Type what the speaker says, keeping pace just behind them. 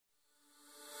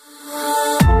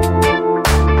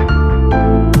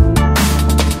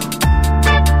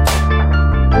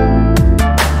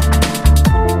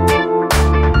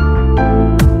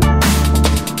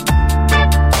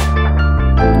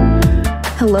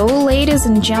Hello, ladies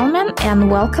and gentlemen, and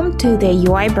welcome to the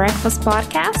UI Breakfast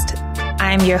podcast.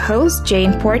 I'm your host,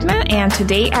 Jane Portman, and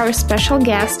today our special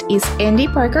guest is Andy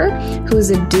Parker, who is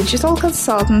a digital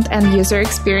consultant and user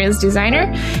experience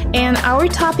designer. And our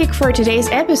topic for today's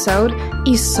episode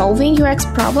is solving UX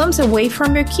problems away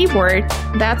from your keyboard.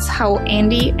 That's how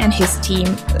Andy and his team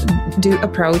do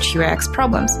approach UX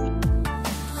problems.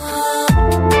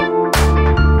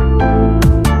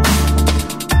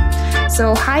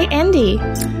 So, hi, Andy.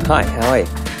 Hi, how are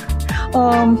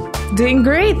you? Doing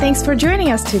great. Thanks for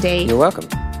joining us today. You're welcome.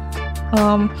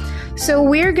 So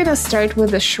we're going to start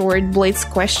with a short Blitz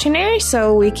questionnaire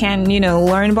so we can,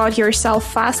 learn about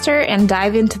yourself faster and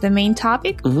dive into the main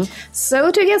topic. Mm-hmm. So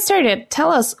to get started,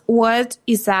 tell us, what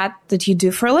is that you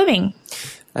do for a living?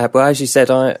 Well, as you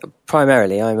said, I'm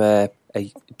a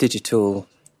digital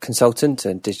consultant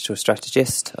and digital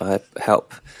strategist. I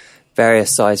help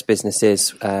various size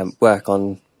businesses work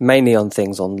mainly on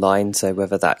things online, so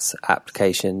whether that's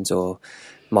applications or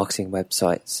marketing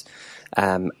websites,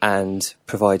 and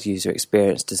provide user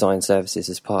experience design services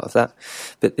as part of that.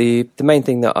 But the main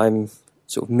thing that I'm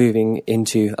sort of moving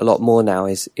into a lot more now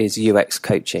is UX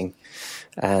coaching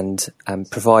and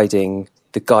providing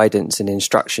the guidance and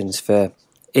instructions for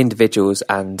individuals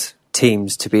and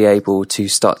teams to be able to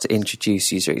start to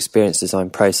introduce user experience design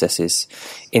processes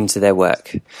into their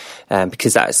work,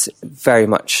 because that's very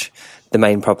much the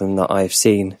main problem that I've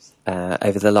seen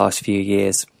over the last few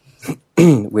years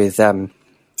with a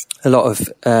lot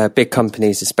of big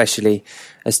companies especially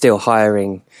are still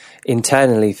hiring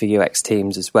internally for UX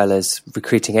teams as well as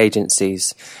recruiting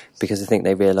agencies, because I think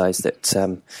they realise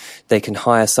that they can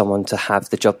hire someone to have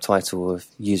the job title of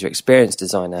user experience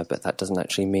designer, but that doesn't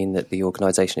actually mean that the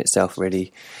organisation itself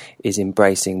really is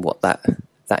embracing what that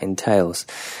entails.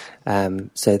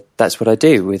 So that's what I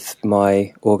do with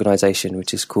my organisation,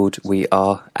 which is called We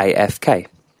Are AFK.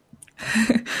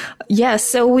 Yes,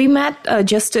 so we met,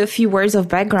 just a few words of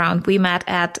background. We met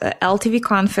at LTV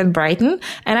Conf in Brighton,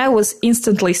 and I was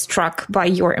instantly struck by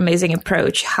your amazing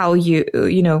approach, how you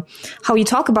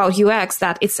talk about UX,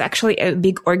 that it's actually a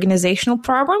big organizational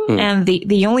problem, and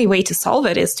the only way to solve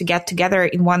it is to get together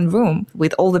in one room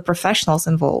with all the professionals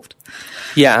involved.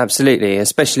 Yeah, absolutely.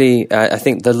 Especially, I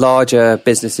think the larger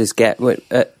businesses get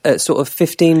at sort of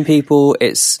 15 people,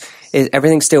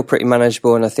 everything's still pretty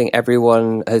manageable, and I think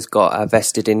everyone has got a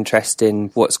vested interest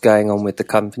in what's going on with the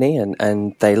company,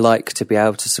 and they like to be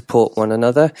able to support one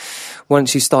another.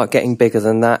 Once you start getting bigger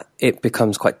than that, it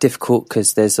becomes quite difficult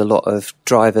because there's a lot of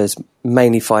drivers,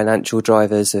 mainly financial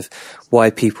drivers, of why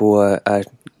people are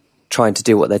trying to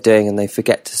do what they're doing, and they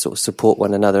forget to sort of support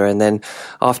one another. And then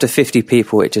after 50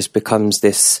 people, it just becomes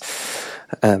this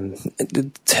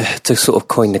to sort of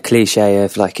coin the cliche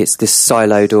of like it's this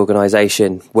siloed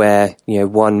organisation where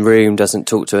one room doesn't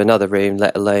talk to another room,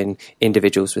 let alone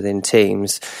individuals within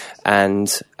teams, and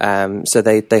so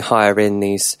they hire in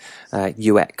these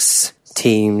UX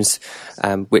teams,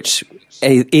 which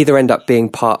either end up being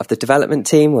part of the development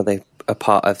team, or they are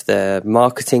part of the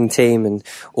marketing team,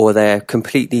 or they're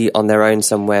completely on their own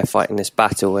somewhere fighting this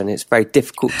battle, and it's very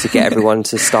difficult to get everyone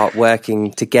to start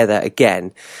working together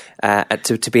again,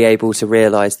 to be able to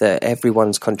realise that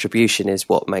everyone's contribution is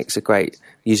what makes a great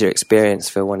user experience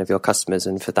for one of your customers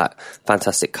and for that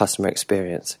fantastic customer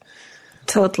experience.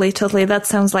 Totally. That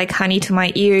sounds like honey to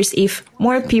my ears. If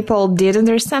more people did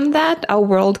understand that, our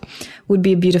world would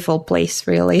be a beautiful place,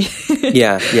 really.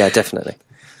 Yeah, definitely.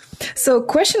 So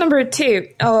question number 2,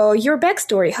 your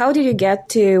backstory. How did you get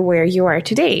to where you are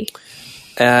today?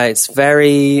 It's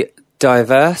very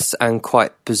diverse and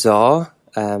quite bizarre.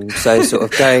 So sort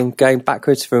of going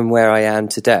backwards from where I am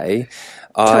today.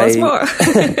 Tell us more.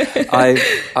 I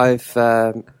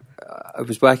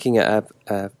was working at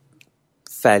a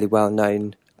fairly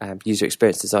well-known user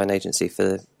experience design agency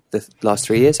for the last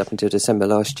 3 years, up until December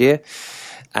last year.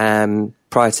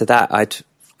 Prior to that, I'd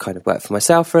kind of worked for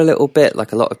myself for a little bit,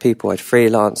 like a lot of people. I'd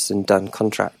freelanced and done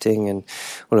contracting and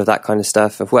all of that kind of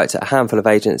stuff. I've worked at a handful of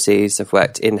agencies. I've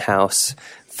worked in-house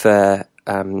for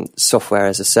software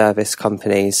as a service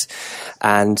companies,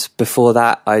 and before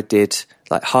that I did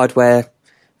like hardware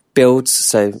builds,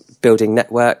 so building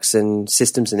networks and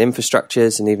systems and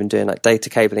infrastructures, and even doing like data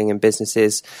cabling in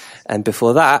businesses. And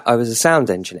before that I was a sound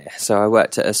engineer, so I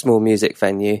worked at a small music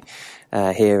venue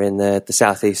here in the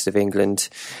southeast of England,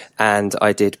 and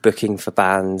I did booking for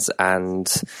bands and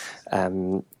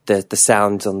the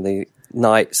sound on the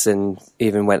nights, and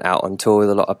even went out on tour with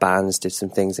a lot of bands, did some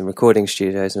things in recording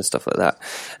studios and stuff like that.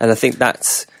 And I think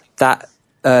that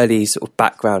early sort of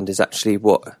background is actually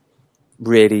what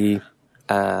really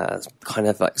kind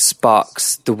of like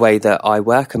sparks the way that I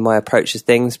work and my approach to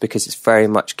things, because it's very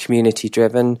much community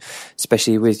driven,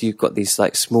 especially with, you've got these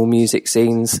like small music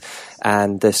scenes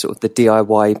and the sort of the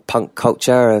DIY punk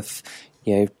culture of,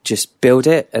 just build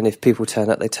it, and if people turn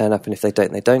up, they turn up, and if they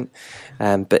don't, they don't.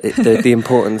 But the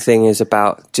important thing is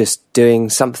about just doing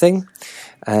something,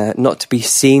 not to be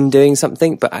seen doing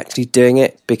something, but actually doing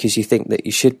it because you think that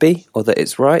you should be, or that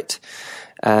it's right.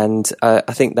 And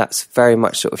I think that's very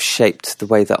much sort of shaped the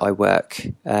way that I work,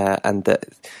 and that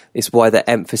it's why the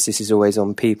emphasis is always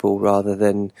on people rather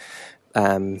than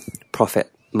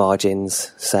profit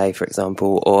margins, say, for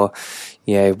example, or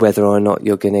whether or not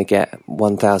you're going to get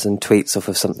 1,000 tweets off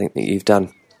of something that you've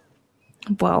done.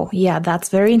 Well, yeah, that's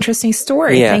a very interesting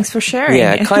story. Yeah. Thanks for sharing.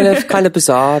 Yeah, kind of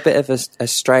bizarre, a bit of a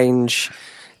strange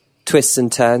twists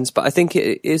and turns, but I think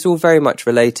it is all very much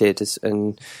related,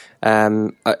 and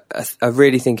I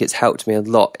really think it's helped me a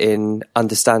lot in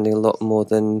understanding a lot more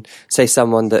than, say,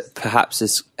 someone that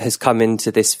perhaps has come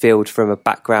into this field from a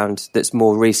background that's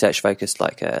more research focused,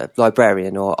 like a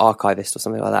librarian or archivist or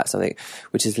something like that, something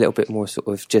which is a little bit more sort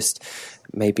of just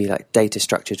maybe like data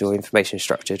structured or information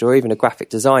structured, or even a graphic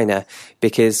designer,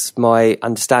 because my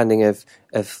understanding of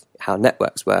how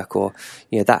networks work, or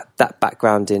that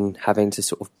background in having to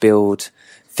sort of build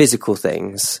physical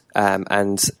things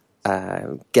and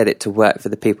get it to work for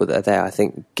the people that are there, I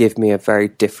think give me a very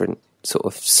different sort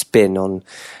of spin on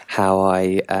how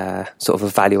I sort of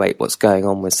evaluate what's going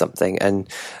on with something, and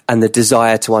the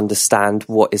desire to understand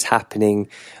what is happening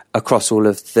across all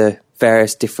of the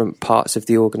various different parts of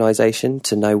the organisation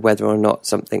to know whether or not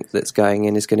something that's going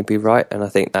in is going to be right. And I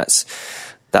think that's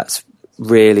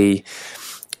really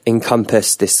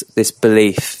encompassed this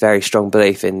belief, very strong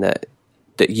belief in that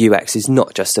UX is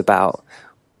not just about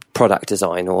product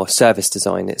design or service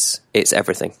design, it's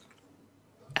everything.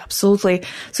 Absolutely.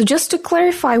 So just to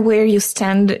clarify where you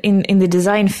stand in the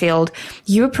design field,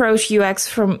 you approach UX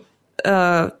from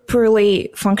a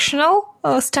purely functional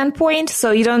standpoint.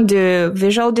 So you don't do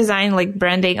visual design like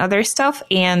branding, other stuff,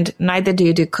 and neither do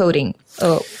you do coding.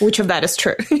 Which of that is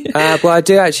true? Well, I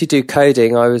do actually do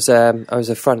coding. I was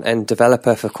a front end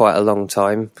developer for quite a long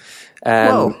time.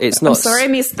 Whoa, it's not. I'm sorry, I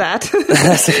missed that.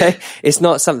 That's okay. It's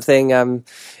not something.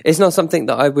 It's not something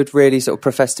that I would really sort of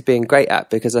profess to being great at,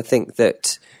 because I think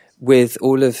that with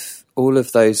all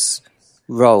of those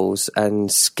roles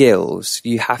and skills,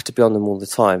 you have to be on them all the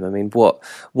time. I mean,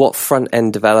 what front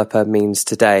end developer means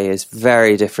today is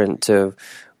very different to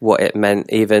what it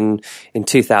meant even in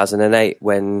 2008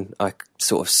 when I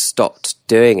sort of stopped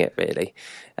doing it, really.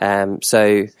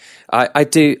 So I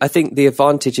think the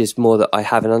advantage is more that I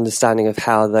have an understanding of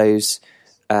how those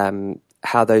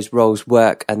roles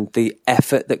work and the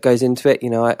effort that goes into it.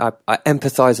 I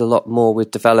empathize a lot more with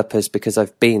developers because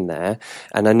I've been there,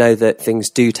 and I know that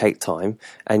things do take time,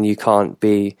 and you can't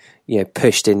be,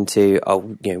 pushed into,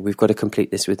 we've got to complete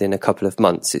this within a couple of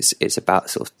months. It's about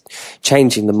sort of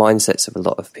changing the mindsets of a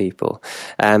lot of people.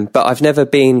 But I've never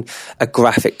been a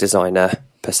graphic designer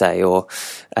per se, or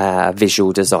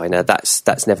visual designer.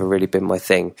 That's never really been my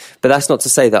thing. But that's not to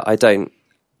say that I don't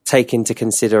take into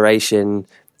consideration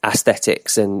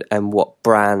aesthetics and what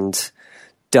brand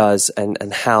does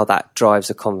and how that drives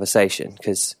a conversation,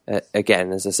 because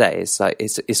again, as I say, it's like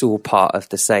it's all part of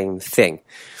the same thing.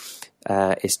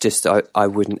 It's just I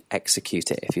wouldn't execute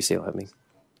it, if you see what I mean.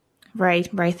 Right.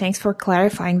 Thanks for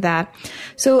clarifying that.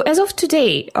 So as of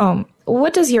today,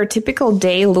 what does your typical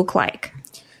day look like?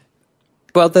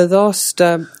 Well, the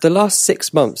last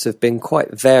 6 months have been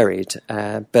quite varied,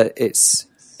 but it's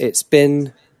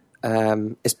been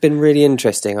really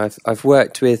interesting. I've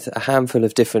worked with a handful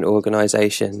of different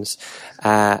organisations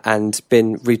and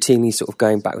been routinely sort of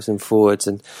going backwards and forwards.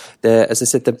 And as I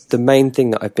said, the main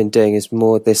thing that I've been doing is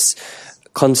more this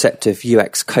concept of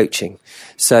UX coaching.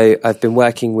 So I've been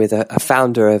working with a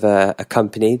founder of a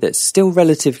company that's still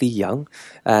relatively young.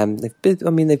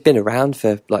 They've been around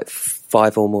for like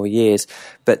 5 or more years,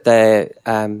 but they're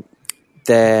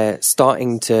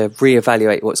starting to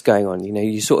reevaluate what's going on.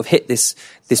 You sort of hit this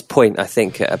point, I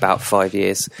think, at about 5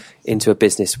 years into a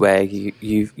business where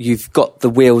you've got the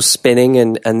wheels spinning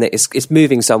and it's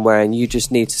moving somewhere, and you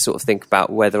just need to sort of think about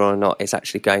whether or not it's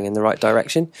actually going in the right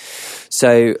direction.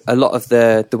 So a lot of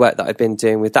the work that I've been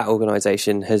doing with that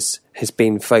organisation has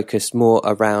been focused more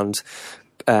around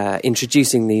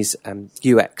introducing these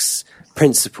UX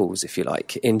principles, if you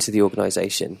like, into the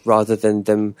organisation, rather than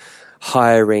them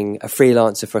hiring a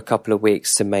freelancer for a couple of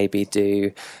weeks to maybe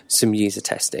do some user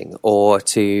testing or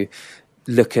to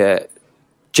look at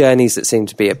journeys that seem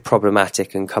to be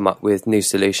problematic and come up with new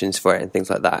solutions for it and things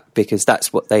like that, because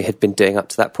that's what they had been doing up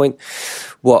to that point.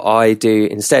 What I do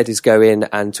instead is go in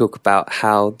and talk about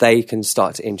how they can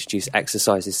start to introduce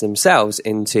exercises themselves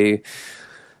into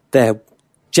their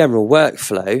general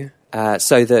workflow,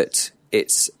 so that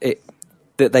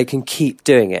that they can keep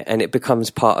doing it and it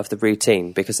becomes part of the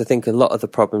routine. Because I think a lot of the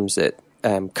problems that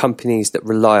companies that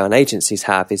rely on agencies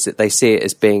have is that they see it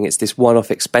as being, it's this one-off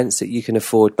expense that you can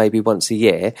afford maybe once a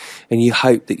year, and you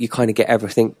hope that you kind of get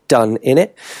everything done in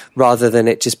it, rather than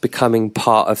it just becoming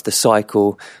part of the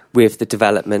cycle with the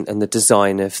development and the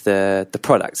design of the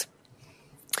product.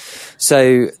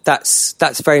 So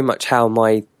that's very much how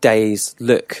my days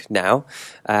look now.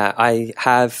 I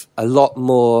have a lot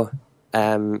more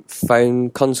phone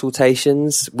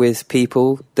consultations with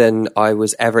people than I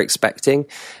was ever expecting,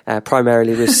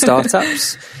 primarily with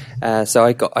startups. So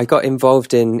I got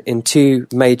involved in two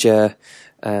major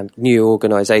new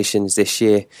organisations this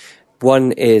year.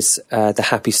 One is the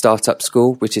Happy Startup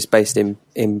School, which is based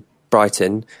in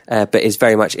Brighton, but is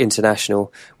very much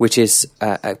international, which is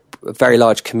a very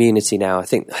large community now. I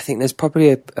think there's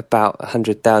probably about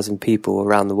 100,000 people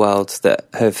around the world that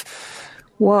have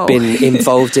been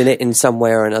involved in it in some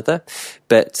way or another.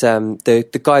 But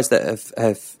the guys that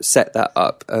have set that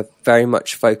up are very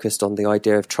much focused on the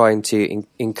idea of trying to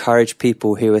encourage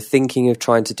people who are thinking of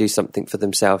trying to do something for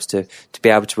themselves to be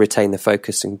able to retain the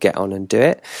focus and get on and do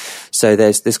it. So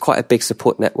there's quite a big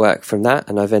support network from that,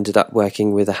 and I've ended up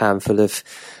working with a handful of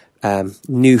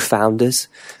new founders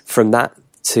from that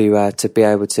to be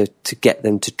able to get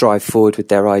them to drive forward with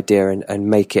their idea and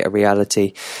make it a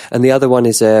reality. And the other one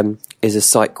is a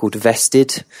site called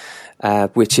Vested,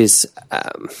 which is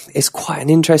quite an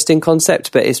interesting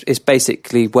concept, but it's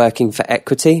basically working for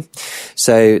equity.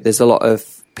 So there's a lot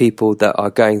of people that are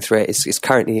going through it. It's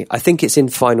currently, I think it's in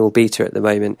final beta at the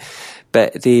moment.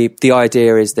 But the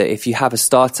idea is that if you have a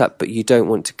startup but you don't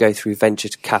want to go through venture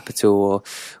capital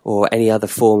or any other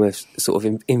form of sort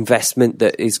of investment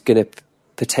that is going to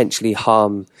potentially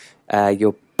harm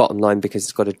your bottom line because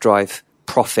it's got to drive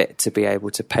profit to be able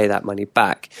to pay that money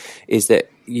back, is that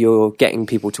you're getting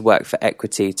people to work for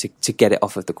equity to get it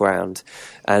off of the ground.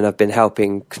 And I've been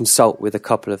helping consult with a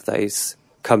couple of those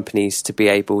companies to be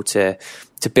able to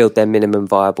build their minimum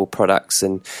viable products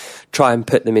and try and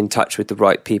put them in touch with the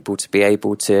right people to be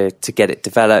able to get it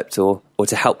developed or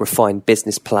to help refine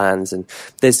business plans. And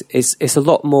it's a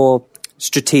lot more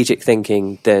strategic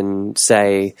thinking than,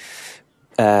 say,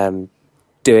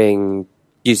 doing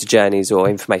user journeys or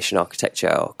information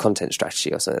architecture or content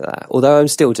strategy or something like that. Although I'm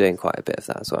still doing quite a bit of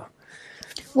that as well.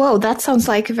 Whoa, that sounds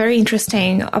like a very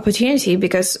interesting opportunity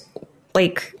because,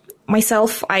 like,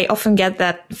 myself, I often get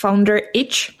that founder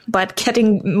itch, but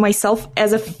getting myself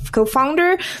as a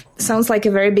co-founder sounds like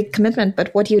a very big commitment.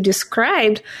 But what you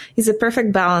described is a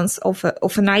perfect balance of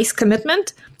a nice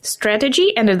commitment,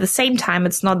 strategy, and at the same time,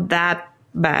 it's not that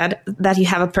bad that you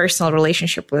have a personal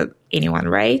relationship with anyone,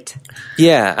 right?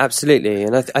 Yeah, absolutely.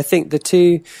 And I think the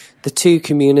two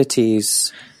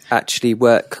communities actually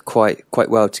work quite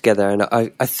well together. And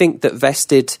I think that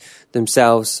Vested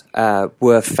themselves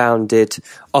were founded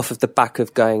off of the back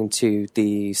of going to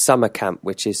the summer camp,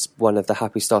 which is one of the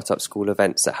Happy Startup School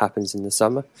events that happens in the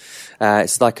summer.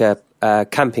 It's like a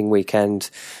camping weekend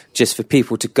just for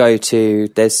people to go to.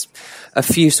 There's a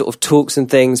few sort of talks and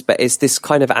things, but it's this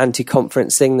kind of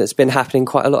anti-conference thing that's been happening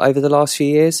quite a lot over the last few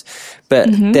years. But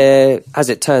there, as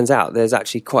it turns out, there's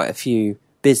actually quite a few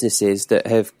businesses that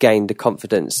have gained the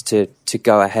confidence to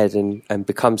go ahead and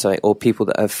become something, or people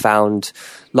that have found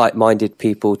like-minded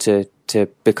people to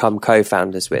become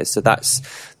co-founders with. So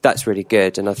that's really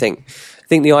good. And I think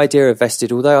the idea of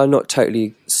Vested, although I'm not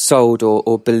totally sold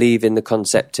or believe in the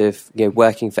concept of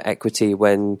working for equity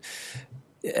when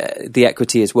the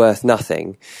equity is worth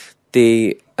nothing,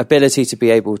 the ability to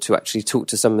be able to actually talk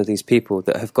to some of these people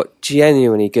that have got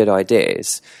genuinely good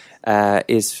ideas I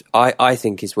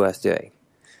think is worth doing.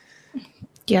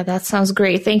 Yeah, that sounds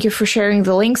great. Thank you for sharing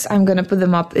the links. I'm going to put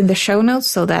them up in the show notes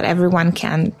so that everyone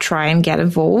can try and get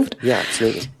involved. Yeah,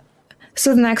 absolutely.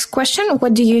 So the next question,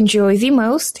 what do you enjoy the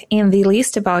most and the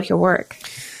least about your work?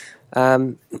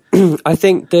 I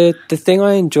think the thing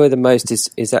I enjoy the most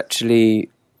is actually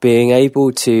being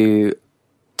able to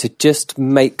just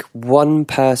make one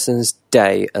person's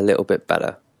day a little bit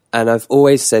better. And I've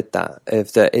always said that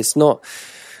it's not,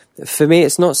 for me,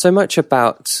 it's not so much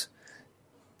about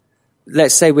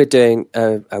let's say we're doing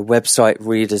a website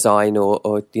redesign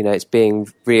or it's being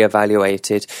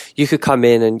reevaluated. You could come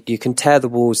in and you can tear the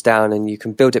walls down and you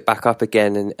can build it back up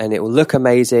again and it will look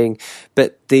amazing.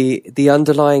 But the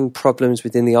underlying problems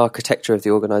within the architecture of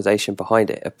the organization behind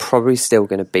it are probably still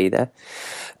going to be there.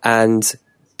 And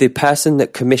the person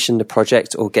that commissioned the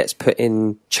project or gets put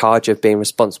in charge of being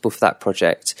responsible for that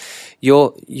project,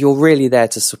 you're really there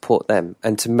to support them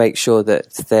and to make sure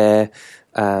that they're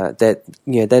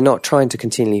not trying to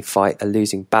continually fight a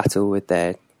losing battle with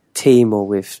their team or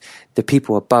with the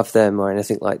people above them or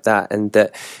anything like that, and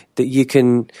that you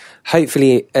can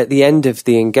hopefully at the end of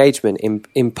the engagement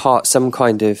impart some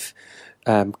kind of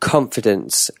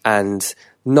confidence and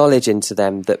knowledge into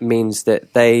them that means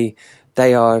that they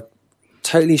are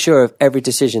totally sure of every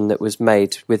decision that was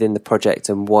made within the project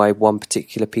and why one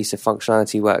particular piece of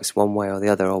functionality works one way or the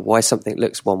other, or why something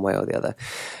looks one way or the other.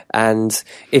 And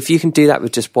if you can do that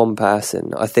with just one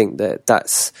person, I think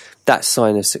that's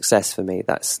sign of success for me.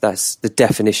 That's the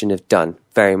definition of done,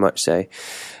 very much so.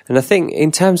 And I think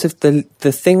in terms of the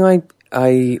thing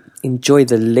I enjoy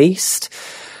the least,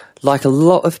 like a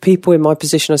lot of people in my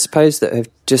position, I suppose, that have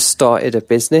just started a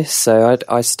business. So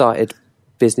I started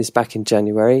business back in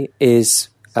January, is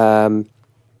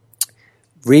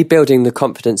rebuilding the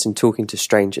confidence in talking to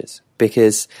strangers,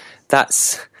 because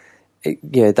that's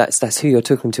who you're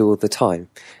talking to all the time,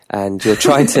 and you're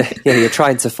trying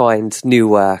to find new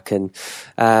work. And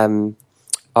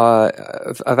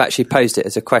I've actually posed it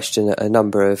as a question at a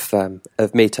number of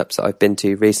meetups that I've been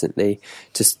to recently,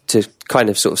 to kind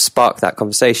of sort of spark that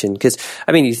conversation. Because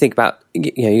I mean, you think about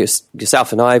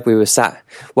yourself and I, we were sat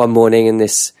one morning in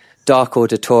this dark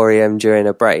auditorium during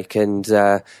a break and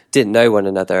didn't know one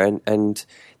another, and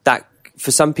that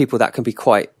for some people that can be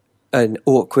quite an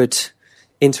awkward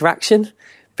interaction,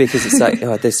 because it's like,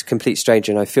 this complete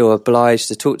stranger and I feel obliged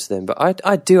to talk to them. But I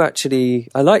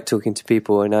like talking to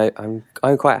people, and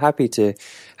I'm quite happy to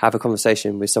have a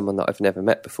conversation with someone that I've never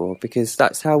met before, because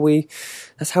that's how we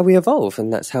evolve,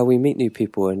 and that's how we meet new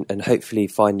people and hopefully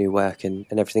find new work and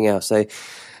everything else. So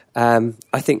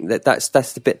I think that's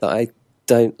the bit that I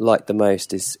don't like the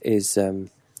most is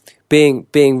being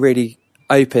really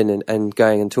open and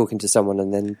going and talking to someone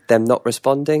and then them not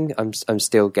responding. I'm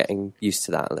still getting used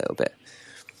to that a little bit.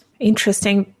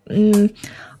 Interesting.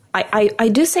 I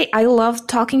do say I love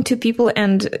talking to people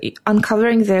and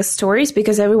uncovering their stories,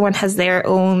 because everyone has their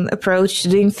own approach to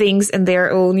doing things and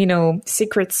their own,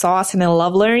 secret sauce, and I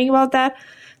love learning about that.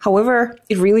 However,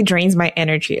 it really drains my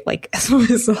energy, like, as a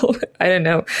result. I don't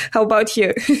know. How about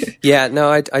you? Yeah, no,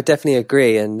 I definitely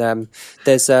agree. And I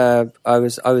was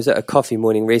at a coffee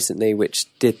morning recently, which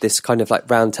did this kind of like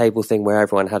round table thing where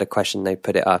everyone had a question, they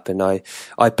put it up, and I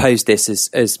posed this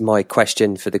as my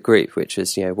question for the group, which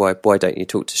was, why don't you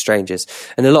talk to strangers?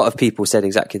 And a lot of people said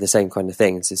exactly the same kind of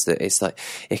things, is that it's like,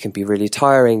 it can be really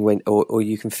tiring when, or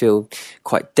you can feel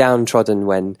quite downtrodden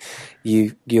when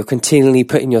you're continually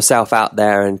putting yourself out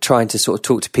there and trying to sort of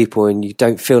talk to people, and you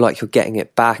don't feel like you're getting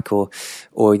it back, or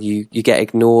you get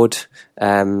ignored.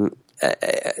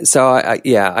 So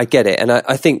I get it, and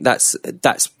I think that's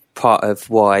part of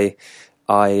why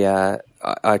I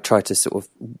try to sort of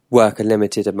work a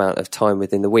limited amount of time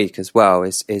within the week as well,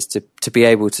 is to be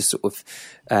able to sort of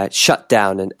shut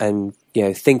down and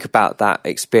think about that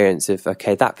experience of,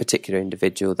 okay, that particular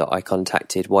individual that I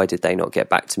contacted, why did they not get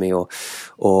back to me, or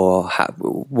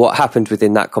what happened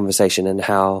within that conversation, and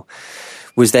how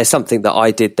was there something that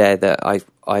I did there that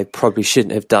I probably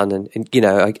shouldn't have done, and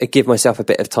I give myself a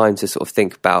bit of time to sort of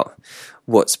think about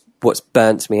what's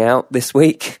burnt me out this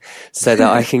week, so that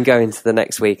I can go into the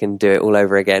next week and do it all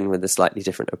over again with a slightly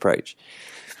different approach.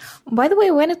 By the way,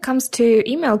 when it comes to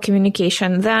email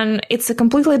communication, then it's a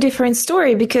completely different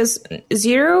story, because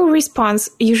zero response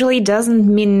usually doesn't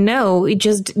mean no. It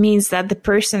just means that the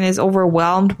person is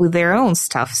overwhelmed with their own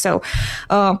stuff. So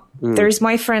there's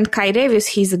my friend Kai Davis.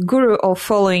 He's a guru of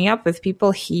following up with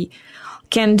people. He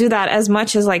can do that as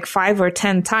much as like 5 or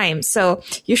 10 times. So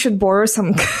you should borrow some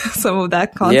of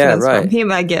that confidence from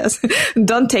him, I guess.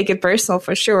 Don't take it personal,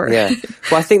 for sure. Yeah.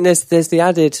 Well, I think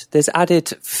there's added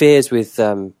fears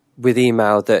with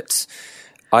email that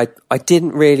I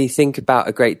didn't really think about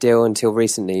a great deal until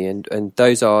recently, and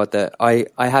those are that I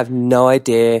have no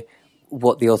idea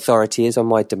what the authority is on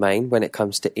my domain when it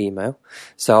comes to email.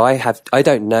 So I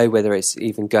don't know whether it's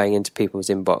even going into people's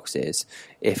inboxes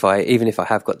even if I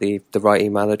have got the right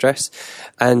email address.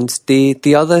 And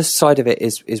the other side of it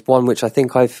is one which I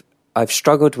think I've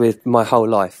struggled with my whole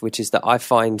life, which is that I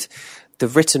find the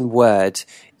written word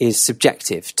is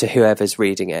subjective to whoever's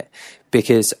reading it,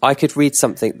 because I could read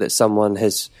something that someone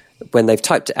has when they've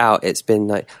typed it out, it's been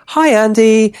like, "Hi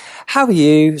Andy, how are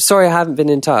you? Sorry I haven't been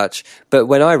in touch." But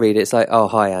when I read it, it's like, "Oh,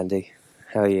 hi Andy,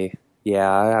 how are you? Yeah,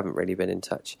 I haven't really been in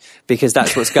touch," because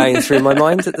that's what's going through my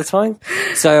mind at the time.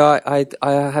 So I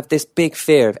have this big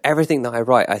fear of everything that I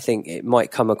write. I think it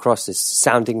might come across as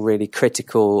sounding really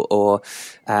critical, or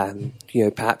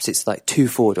perhaps it's like too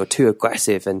forward or too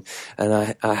aggressive, and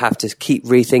I have to keep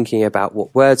rethinking about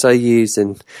what words I use,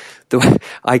 and the way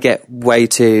I get way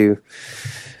too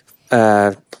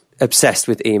obsessed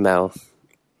with email.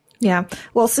 Yeah.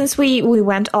 Well, since we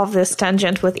went off this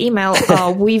tangent with email,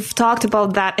 we've talked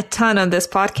about that a ton on this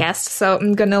podcast. So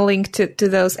I'm going to link to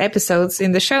those episodes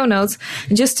in the show notes.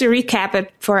 And just to recap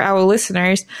it for our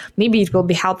listeners, maybe it will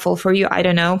be helpful for you. I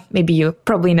don't know. Maybe you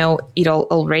probably know it all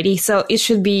already. So it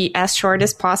should be as short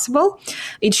as possible.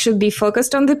 It should be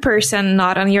focused on the person,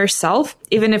 not on yourself.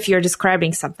 Even if you're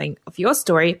describing something of your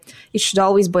story, it should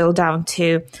always boil down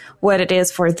to what it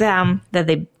is for them that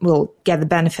they will get the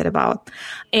benefit about.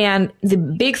 And the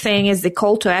big thing is the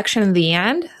call to action in the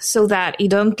end, so that you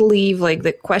don't leave like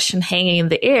the question hanging in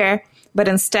the air, but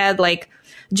instead like,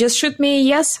 just shoot me a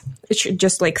yes. It should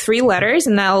just like 3 letters,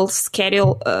 and I'll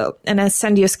schedule and I'll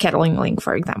send you a scheduling link,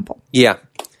 for example. Yeah,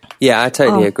 I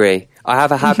totally agree. I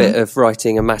have a habit of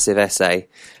writing a massive essay,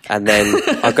 and then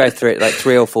I'll go through it like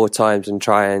 3 or 4 times and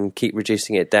try and keep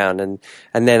reducing it down, and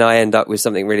then I end up with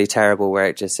something really terrible where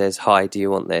it just says, "Hi, do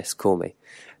you want this? Call me."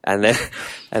 And then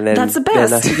that's the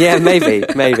best. Yeah, maybe,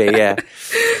 yeah.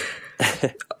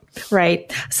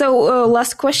 Right. So,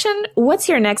 last question: what's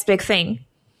your next big thing?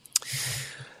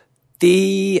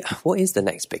 What is the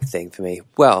next big thing for me?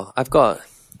 Well, I've got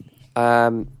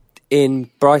in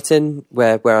Brighton,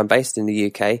 where I'm based in the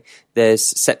UK. There's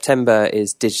September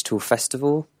is Digital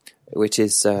Festival, which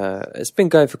is it's been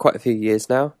going for quite a few years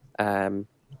now, and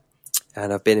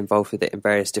I've been involved with it in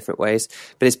various different ways.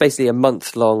 But it's basically a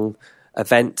month-long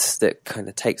event that kind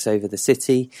of takes over the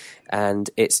city, and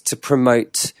it's to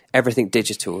promote everything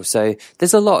digital. So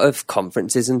there's a lot of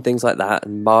conferences and things like that,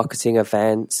 and marketing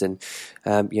events, and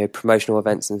promotional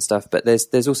events and stuff. But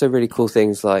there's also really cool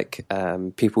things like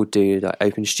people do like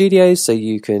open studios. So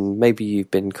maybe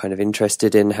you've been kind of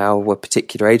interested in how a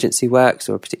particular agency works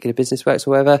or a particular business works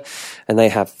or whatever, and they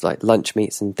have like lunch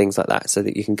meets and things like that, so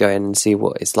that you can go in and see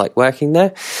what it's like working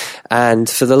there. And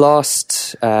for the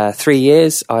last 3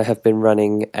 years, I have been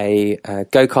running a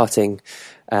go-karting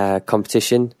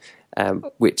competition,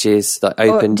 which is like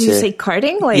open to. Do you say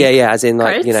karting? Like yeah, as in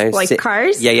like carts? Like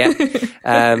cars? Yeah.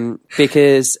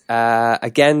 Because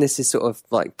again, this is sort of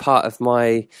like part of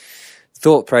my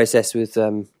thought process with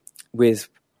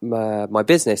my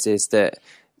business, is that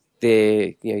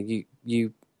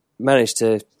you manage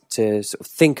to sort of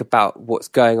think about what's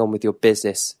going on with your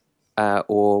business,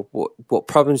 or what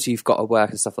problems you've got at work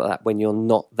and stuff like that when you're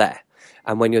not there,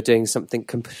 and when you're doing something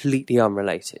completely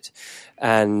unrelated.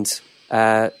 And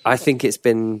I think it's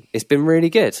been really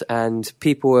good, and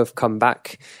people have come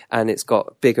back, and it's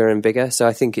got bigger and bigger. So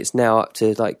I think it's now up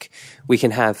to like we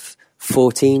can have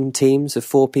 14 teams of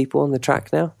 4 people on the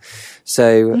track now.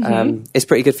 So it's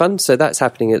pretty good fun. So that's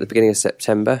happening at the beginning of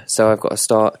September. So I've got to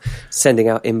start sending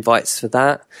out invites for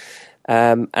that.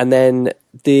 And then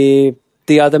the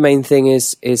other main thing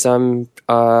is I'm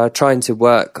trying to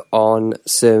work on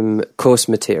some course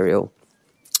material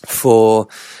for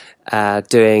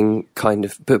doing kind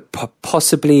of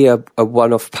possibly a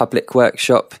one-off public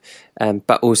workshop,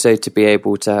 but also to be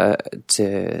able to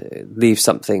leave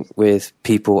something with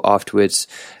people afterwards,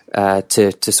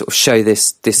 to sort of show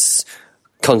this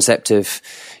concept of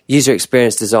user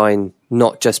experience design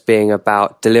not just being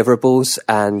about deliverables,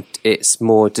 and it's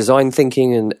more design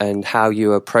thinking and how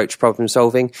you approach problem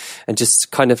solving, and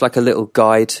just kind of like a little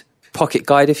pocket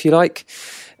guide, if you like,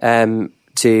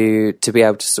 to be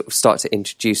able to sort of start to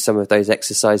introduce some of those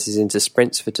exercises into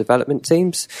sprints for development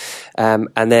teams.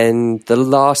 And then the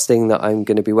last thing that I'm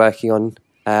going to be working on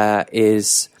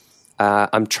is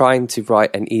I'm trying to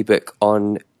write an ebook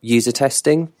on user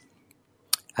testing,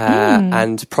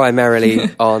 and primarily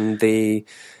on the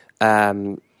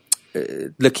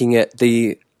looking at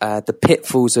the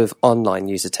pitfalls of online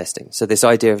user testing. So this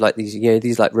idea of like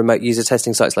these like remote user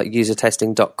testing sites like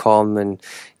usertesting.com and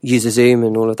UserZoom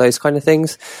and all of those kind of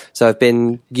things. So I've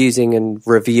been using and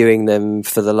reviewing them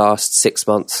for the last 6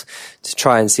 months to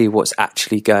try and see what's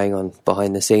actually going on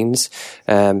behind the scenes.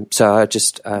 So I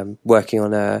just working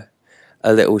on a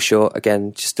little short,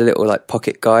 again, just a little like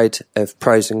pocket guide of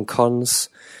pros and cons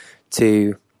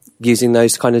to using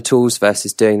those kind of tools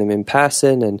versus doing them in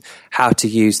person, and how to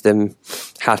use them,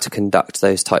 how to conduct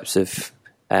those types of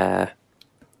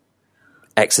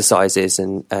exercises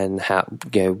and how,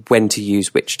 when to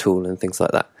use which tool and things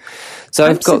like that. So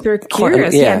I'm super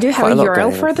curious. Do you have a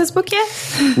URL for this book yet?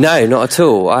 No, not at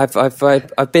all.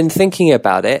 I've been thinking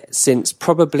about it since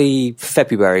probably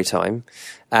February time.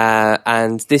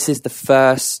 And this is the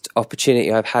first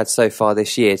opportunity I've had so far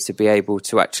this year to be able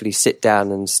to actually sit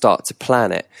down and start to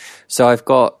plan it. So I've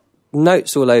got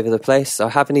notes all over the place. I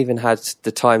haven't even had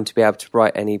the time to be able to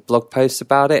write any blog posts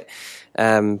about it.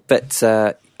 But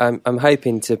I'm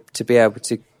hoping to be able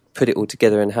to put it all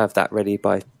together and have that ready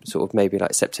by sort of maybe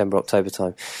like September, October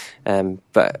time.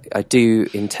 But I do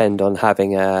intend on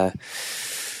having a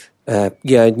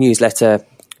newsletter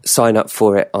sign up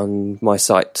for it on my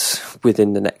site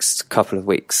within the next couple of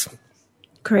weeks.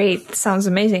 Great. Sounds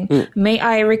amazing. May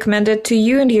I recommend it to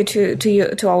you and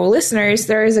to our listeners?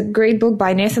 There is a great book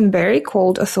by Nathan Barry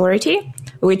called Authority,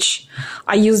 which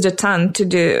I used a ton to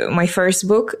do my first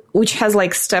book, which has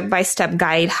like step-by-step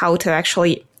guide how to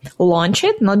actually launch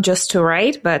it, not just to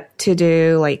write, but to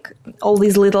do like all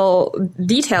these little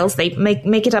details. They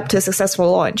make it up to a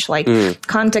successful launch, like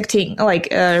contacting, like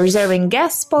reserving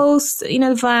guest posts in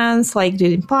advance, like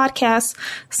doing podcasts,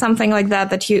 something like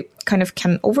that you kind of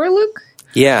can overlook.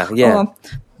 Yeah.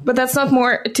 But that's not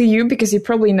more to you because you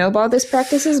probably know about these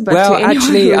practices. But well, to anyone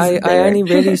actually, I only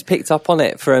really picked up on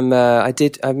it from I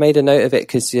made a note of it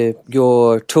because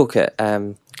your talk at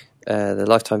the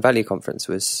Lifetime Value Conference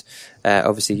was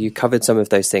obviously you covered some of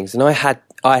those things, and I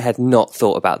had not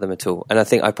thought about them at all, and I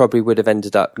think I probably would have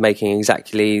ended up making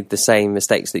exactly the same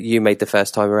mistakes that you made the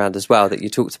first time around as well, that you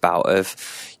talked about of,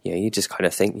 you just kind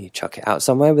of think you chuck it out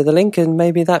somewhere with a link and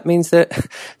maybe that means that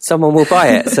someone will buy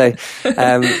it. So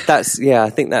I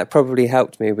think that probably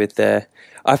helped me with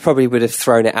I probably would have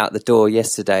thrown it out the door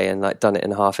yesterday and like done it in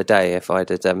half a day if I'd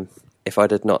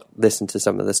had not listened to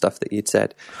some of the stuff that you'd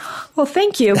said. Well,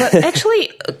 thank you. But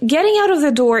actually, getting out of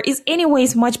the door is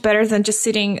anyways much better than just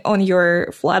sitting on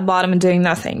your flat bottom and doing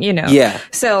nothing, Yeah.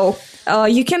 So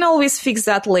you can always fix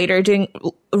that later, doing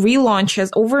relaunches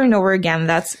over and over again.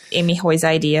 That's Amy Hoy's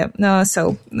idea. Feel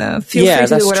free to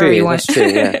do whatever you want. That's true,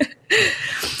 yeah.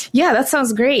 Yeah, that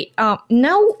sounds great.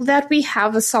 Now that we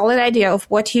have a solid idea of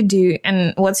what you do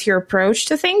and what's your approach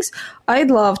to things, I'd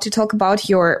love to talk about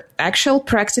your actual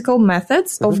practical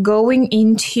methods of going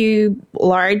into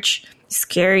large,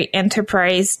 scary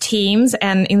enterprise teams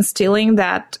and instilling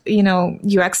that,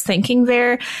 UX thinking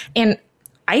there. And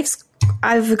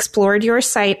I've explored your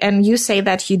site, and you say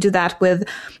that you do that with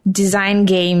design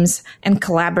games and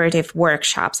collaborative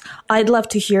workshops. I'd love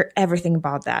to hear everything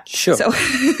about that. Sure. So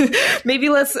maybe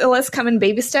let's come in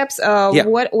baby steps.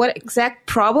 What exact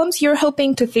problems you're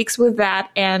hoping to fix with that,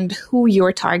 and who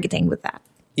you're targeting with that?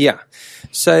 Yeah.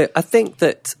 So I think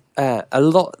that a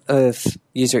lot of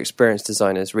user experience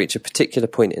designers reach a particular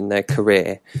point in their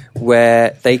career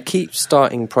where they keep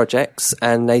starting projects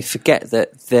and they forget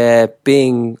that they're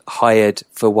being hired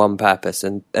for one purpose,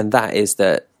 and that is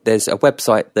that there's a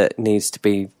website that needs to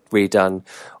be redone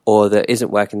or that isn't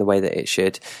working the way that it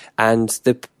should. And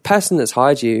the person that's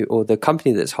hired you or the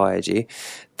company that's hired you,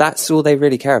 that's all they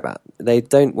really care about. They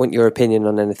don't want your opinion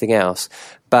on anything else,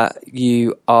 but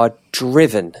you are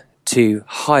driven to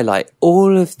highlight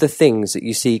all of the things that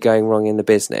you see going wrong in the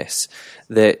business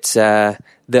that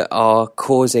are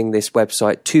causing this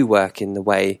website to work in the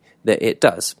way that it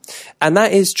does. And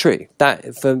that is true.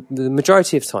 That for the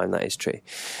majority of time, that is true.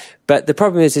 But the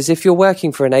problem is if you're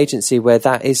working for an agency where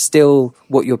that is still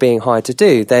what you're being hired to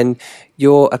do, then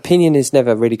your opinion is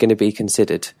never really going to be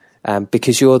considered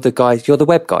because you're the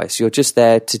web guys. You're just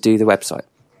there to do the website.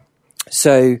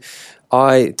 So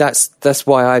that's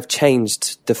why I've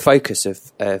changed the focus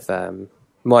of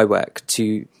my work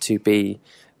to be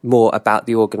more about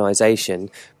the organization,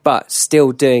 but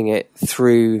still doing it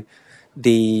through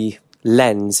the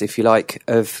lens, if you like,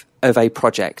 of a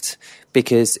project,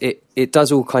 because it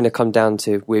does all kind of come down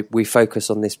to we focus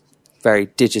on this very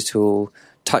digital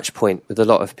touch point with a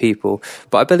lot of people,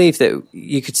 but I believe that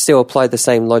you could still apply the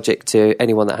same logic to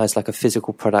anyone that has like a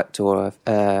physical product or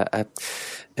a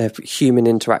human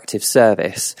interactive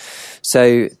service.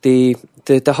 So the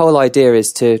whole idea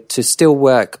is to still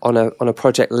work on a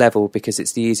project level because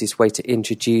it's the easiest way to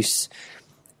introduce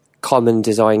common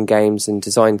design games and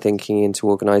design thinking into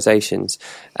organizations,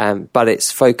 but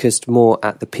it's focused more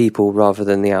at the people rather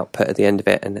than the output at the end of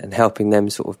it and helping them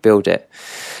sort of build it.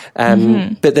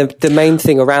 But the main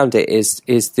thing around it is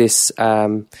this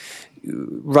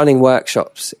running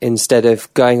workshops instead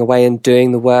of going away and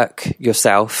doing the work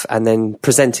yourself and then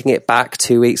presenting it back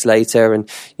 2 weeks later. And,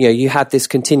 you have this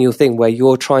continual thing where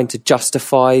you're trying to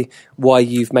justify why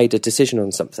you've made a decision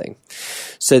on something.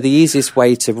 So the easiest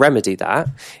way to remedy that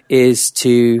is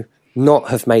to not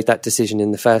have made that decision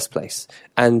in the first place,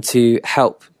 and to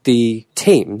help the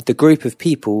team, the group of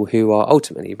people who are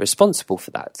ultimately responsible for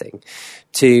that thing,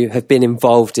 to have been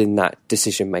involved in that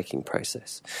decision-making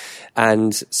process.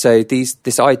 And so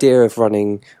this idea of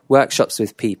running workshops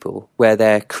with people where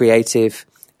they're creative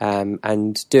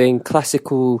and doing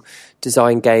classical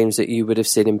design games that you would have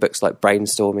seen in books like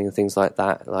Brainstorming and things like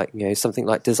that, like, you know, something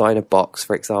like Design a Box,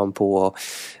 for example,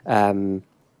 or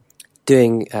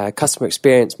doing customer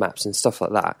experience maps and stuff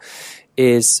like that,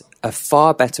 is a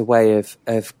far better way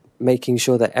of making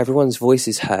sure that everyone's voice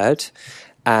is heard,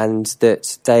 and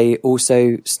that they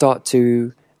also start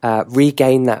to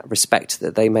regain that respect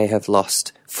that they may have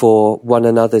lost for one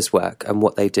another's work and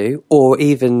what they do. Or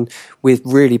even with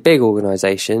really big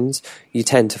organisations, you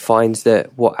tend to find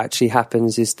that what actually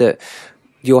happens is that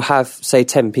you'll have, say,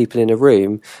 10 people in a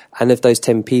room, and of those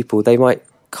 10 people, they might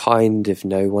kind of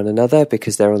know one another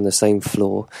because they're on the same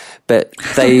floor, but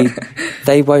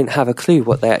they won't have a clue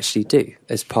what they actually do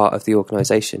as part of the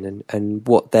organisation and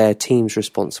what their team's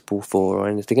responsible for or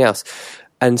anything else.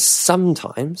 And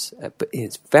sometimes, but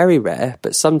it's very rare,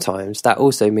 but sometimes that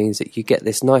also means that you get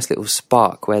this nice little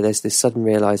spark where there's this sudden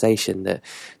realisation that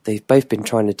they've both been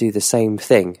trying to do the same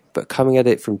thing, but coming at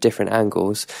it from different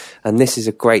angles. And this is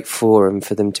a great forum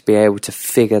for them to be able to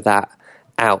figure that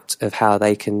out, of how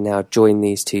they can now join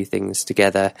these two things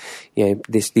together, you know,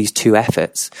 these two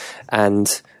efforts,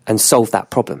 and solve that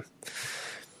problem.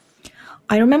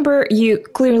 I remember you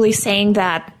clearly saying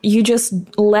that you just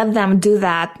let them do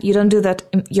that. You don't do that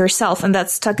yourself, and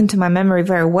that's stuck into my memory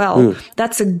very well.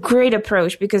 That's a great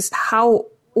approach, because how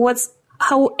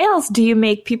else do you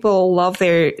make people love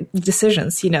their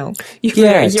decisions, you know?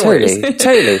 Yeah,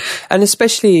 totally. And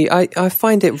especially, I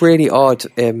find it really odd.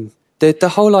 The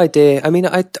whole idea, I mean,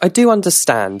 I do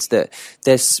understand that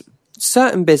there's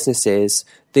certain businesses,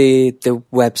 the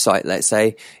website, let's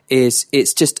say, it's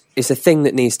a thing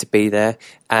that needs to be there,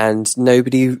 and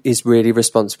nobody is really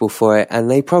responsible for it. And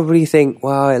they probably think,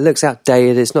 well, it looks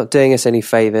outdated, it's not doing us any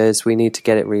favors, we need to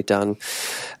get it redone.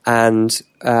 And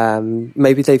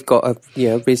maybe they've got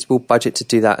a reasonable budget to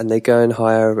do that, and they go and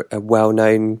hire a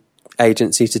well-known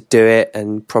agency to do it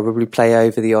and probably play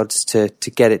over the odds to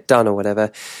get it done or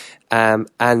whatever.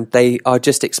 And they are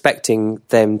just expecting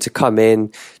them to come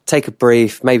in, take a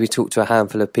brief, maybe talk to a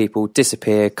handful of people,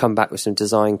 disappear, come back with some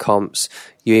design comps.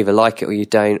 You either like it or you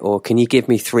don't, or can you give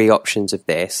me 3 options of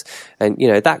this? And,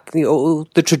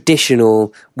 the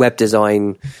traditional web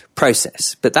design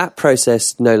process. But that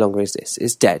process no longer exists.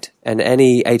 It's dead. And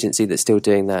any agency that's still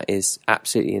doing that is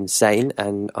absolutely insane,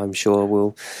 and I'm sure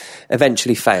will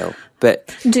eventually fail.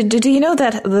 But do you know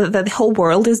that the whole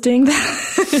world is doing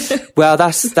that? Well,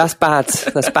 that's bad.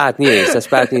 That's bad news. That's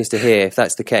bad news to hear if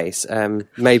that's the case.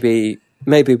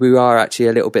 Maybe we are actually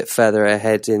a little bit further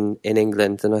ahead in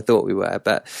England than I thought we were.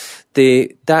 But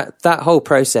that whole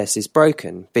process is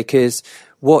broken, because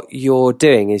what you're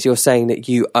doing is you're saying that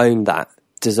you own that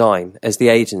design as the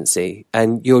agency,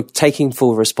 and you're taking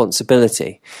full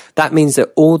responsibility. That means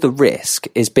that all the risk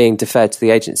is being deferred to the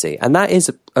agency, and that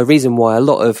is a reason why a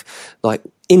lot of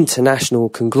international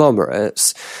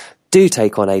conglomerates do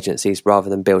take on agencies rather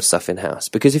than build stuff in-house.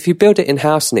 Because if you build it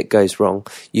in-house and it goes wrong,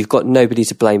 you've got nobody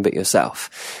to blame but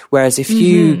yourself. Whereas if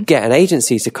you get an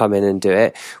agency to come in and do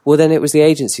it, well, then it was the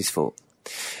agency's fault.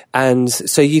 And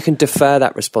so you can defer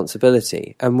that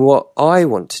responsibility. And what I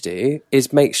want to do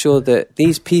is make sure that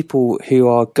these people who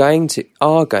are going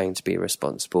to be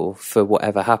responsible for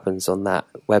whatever happens on that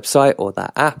website or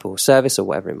that app or service or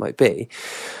whatever it might be,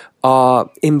 are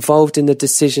involved in the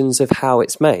decisions of how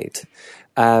it's made.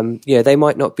 They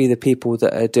might not be the people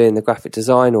that are doing the graphic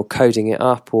design or coding it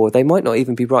up, or they might not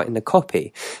even be writing the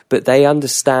copy, but they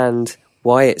understand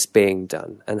why it's being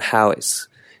done and how it's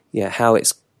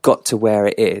got to where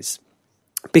it is,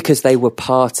 because they were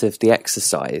part of the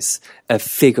exercise of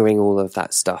figuring all of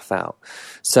that stuff out.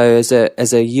 So as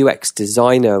a UX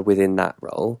designer within that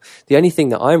role, the only thing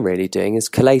that I'm really doing is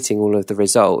collating all of the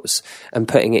results and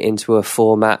putting it into a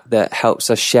format that helps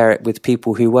us share it with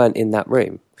people who weren't in that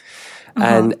room.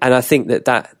 And I think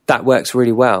that works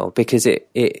really well, because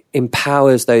it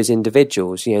empowers those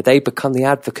individuals. They become the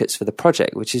advocates for the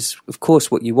project, which is, of course,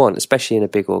 what you want, especially in a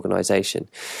big organization.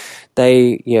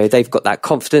 They've got that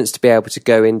confidence to be able to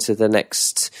go into the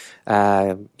next,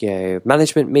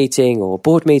 management meeting or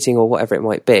board meeting or whatever it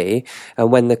might be.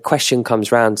 And when the question comes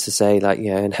round to say,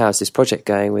 and how's this project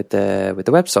going with the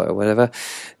website or whatever,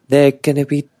 they're going to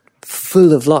be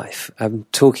full of life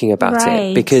talking about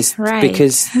it because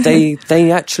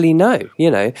they actually know,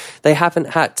 they haven't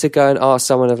had to go and ask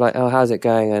someone of like, oh, how's it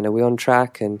going? And are we on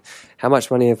track? And how much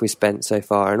money have we spent so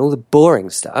far? And all the boring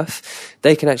stuff,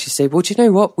 they can actually say, well, do you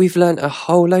know what? We've learned a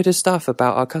whole load of stuff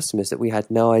about our customers that we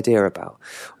had no idea about.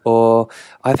 Or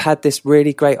I've had this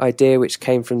really great idea which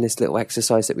came from this little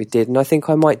exercise that we did, and I think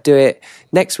I might do it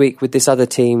next week with this other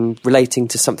team relating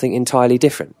to something entirely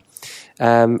different.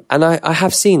 And I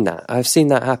have seen that. I've seen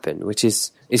that happen, which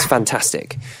is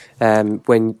fantastic.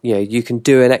 When you can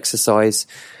do an exercise.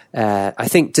 I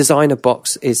think Designer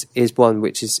Box is one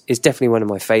which is definitely one of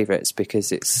my favourites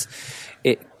because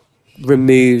it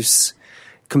removes,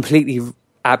 completely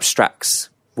abstracts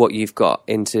what you've got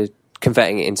into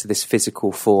converting it into this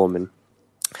physical form and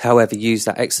however use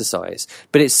that exercise.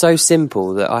 But it's so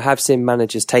simple that I have seen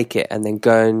managers take it and then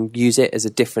go and use it as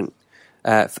a different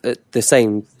the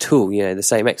same tool, the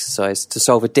same exercise to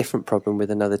solve a different problem with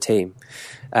another team.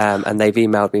 And they've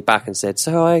emailed me back and said,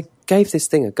 so I gave this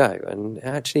thing a go and it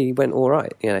actually went all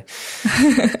right,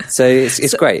 So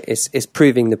it's great. It's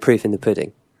proving the proof in the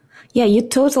pudding. Yeah, you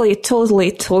totally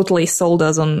sold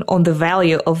us on the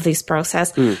value of this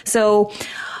process. So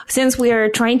since we are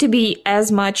trying to be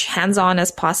as much hands-on as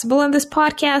possible in this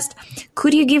podcast,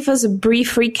 could you give us a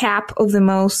brief recap of the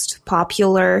most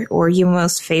popular or your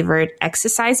most favorite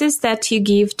exercises that you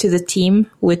give to the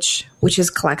team, which is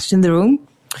collected in the room?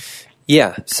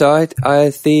 Yeah, so I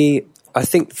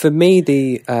think for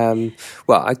me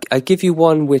I give you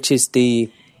one which is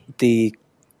the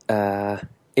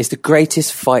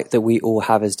greatest fight that we all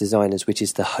have as designers, which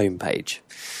is the homepage.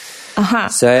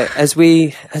 So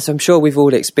as I'm sure we've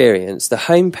all experienced, the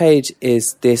homepage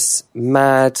is this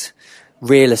mad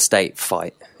real estate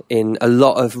fight in a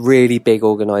lot of really big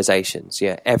organizations.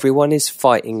 Yeah, everyone is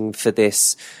fighting for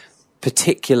this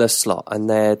particular slot, and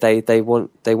they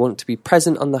want to be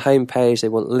present on the homepage. They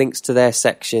want links to their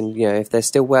section. If they're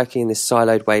still working in this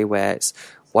siloed way where it's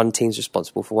one team's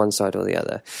responsible for one side or the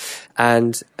other,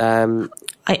 and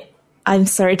I'm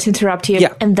sorry to interrupt you,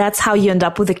 and that's how you end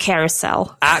up with a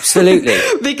carousel. Absolutely.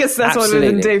 Because that's what we've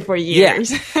been doing for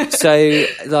years. Yeah. So,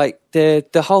 like,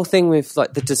 the whole thing with,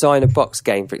 like, the Designer Box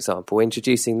game, for example,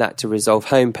 introducing that to resolve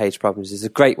homepage problems is a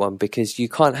great one because you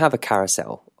can't have a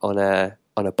carousel on a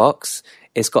box.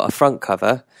 It's got a front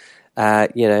cover,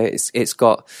 it's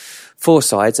got four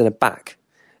sides and a back.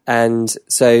 And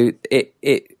so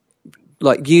it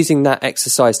like using that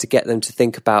exercise to get them to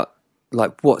think about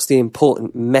like what's the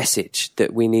important message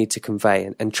that we need to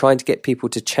convey and trying to get people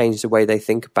to change the way they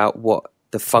think about what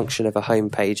the function of a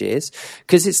homepage is,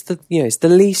 because it's the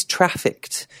least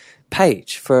trafficked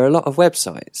page for a lot of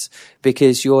websites,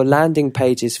 because your landing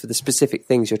pages for the specific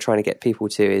things you're trying to get people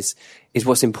to is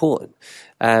what's important.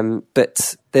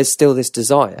 But there's still this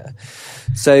desire.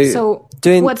 So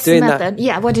doing the method?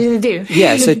 Yeah, what did you do?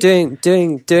 Yeah, so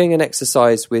doing an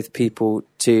exercise with people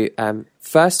to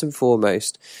first and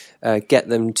foremost get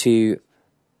them to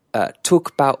talk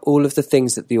about all of the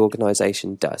things that the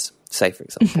organisation does. Say, for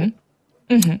example,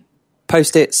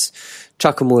 Post-its,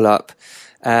 chuck them all up.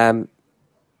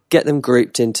 Get them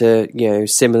grouped into,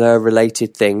 similar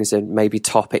related things and maybe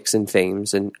topics and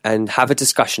themes and have a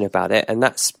discussion about it. And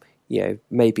that's,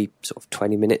 maybe sort of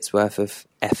 20 minutes worth of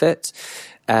effort.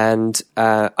 And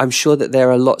I'm sure that there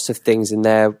are lots of things in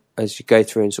there as you go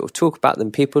through and sort of talk about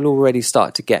them. People already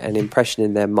start to get an impression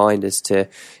in their mind as to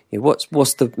what's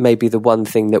maybe the one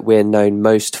thing that we're known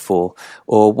most for,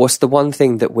 or what's the one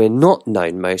thing that we're not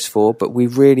known most for, but we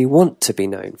really want to be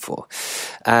known for.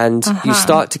 And you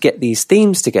start to get these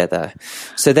themes together.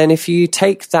 So then if you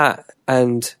take that,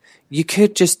 and you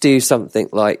could just do something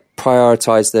like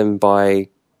prioritize them by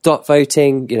dot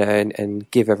voting, and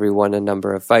give everyone a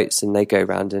number of votes, and they go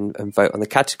around and vote on the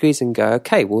categories and go,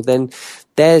 okay, well then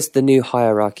there's the new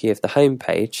hierarchy of the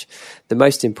homepage. The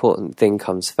most important thing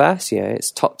comes first, it's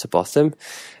top to bottom.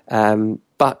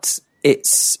 But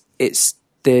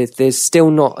there's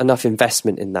still not enough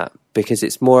investment in that, because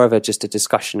it's more of just a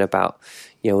discussion about,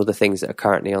 all the things that are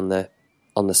currently on the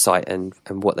site and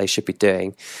what they should be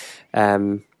doing.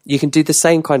 You can do the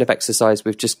same kind of exercise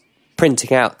with just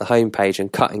printing out the homepage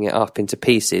and cutting it up into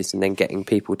pieces and then getting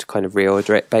people to kind of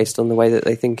reorder it based on the way that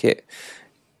they think it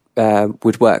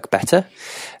would work better.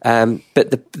 But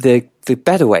the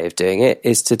better way of doing it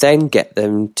is to then get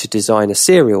them to design a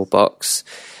serial box,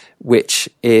 which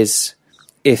is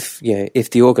if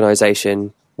the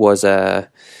organisation was a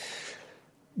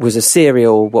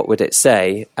serial, what would it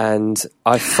say? And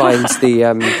I find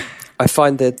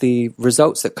that the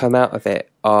results that come out of it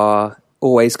are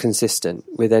always consistent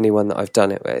with anyone that I've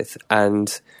done it with,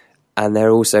 and they're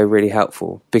also really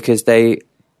helpful because they're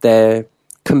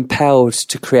compelled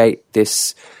to create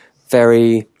this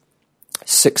very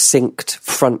succinct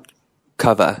front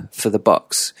cover for the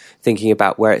box, thinking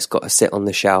about where it's got to sit on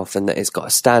the shelf and that it's got to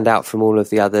stand out from all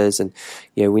of the others, and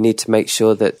we need to make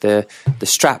sure that the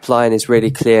strap line is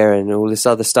really clear and all this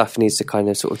other stuff needs to kind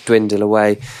of sort of dwindle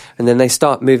away. And then they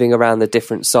start moving around the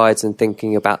different sides and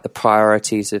thinking about the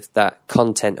priorities of that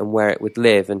content and where it would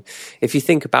live. And if you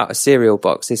think about a cereal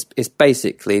box, it's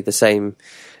basically the same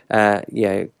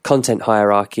content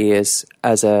hierarchy as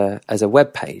a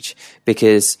web page,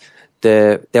 because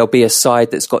there'll be a side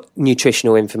that's got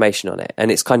nutritional information on it, and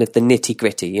it's kind of the nitty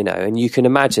gritty, and you can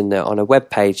imagine that on a web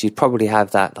page, you'd probably have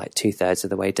that like 2/3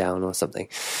 of the way down or something.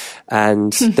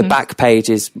 And the back page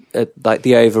is like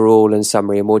the overall and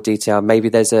summary and more detail. Maybe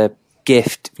there's a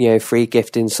gift, free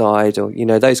gift inside, or,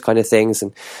 those kind of things.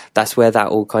 And that's where that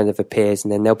all kind of appears.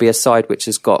 And then there'll be a side which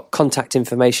has got contact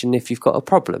information if you've got a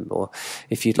problem, or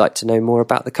if you'd like to know more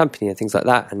about the company and things like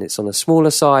that. And it's on a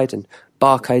smaller side, and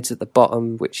barcodes at the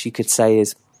bottom, which you could say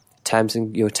is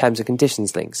your terms and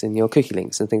conditions links and your cookie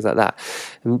links and things like that.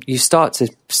 And you start to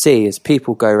see, as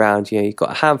people go around, you've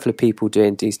got a handful of people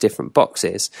doing these different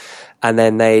boxes, and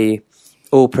then they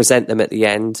all present them at the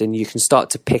end, and you can start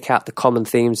to pick out the common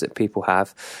themes that people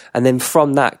have, and then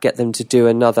from that get them to do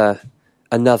another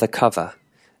cover,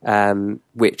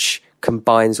 which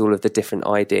combines all of the different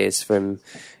ideas from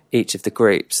each of the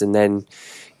groups. And then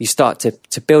you start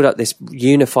to build up this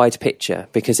unified picture,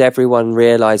 because everyone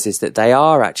realizes that they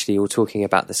are actually all talking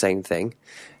about the same thing,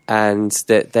 and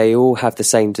that they all have the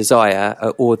same desire,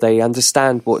 or they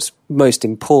understand what's most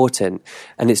important.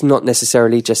 And it's not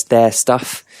necessarily just their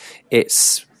stuff,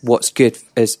 it's what's good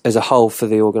as a whole for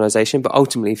the organization, but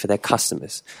ultimately for their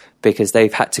customers, because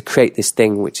they've had to create this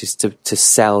thing which is to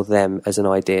sell them as an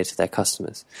idea to their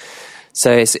customers.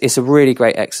 So it's a really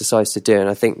great exercise to do, and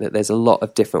I think that there's a lot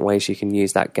of different ways you can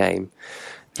use that game.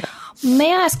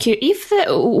 May I ask you,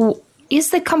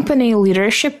 is the company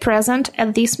leadership present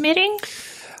at this meeting?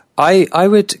 I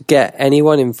would get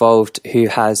anyone involved who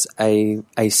has a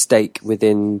stake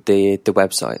within the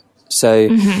website. So,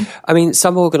 I mean,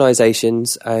 some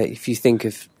organizations, if you think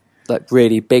of like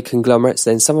really big conglomerates,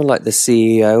 then someone like the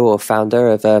CEO or founder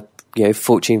of a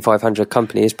Fortune 500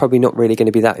 company is probably not really going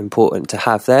to be that important to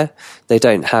have there. They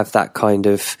don't have that kind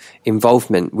of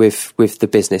involvement with the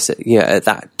business at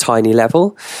that tiny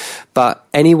level. But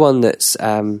anyone that's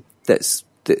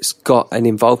got an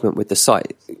involvement with the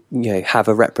site, have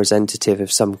a representative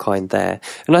of some kind there.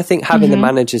 And I think having the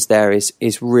managers there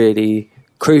is really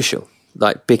crucial,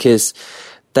 because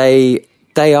they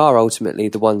are ultimately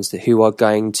the ones who are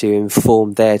going to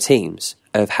inform their teams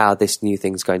of how this new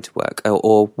thing's going to work,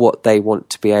 or what they want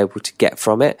to be able to get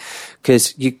from it.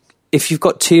 Because if you've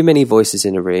got too many voices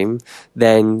in a room,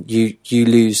 then you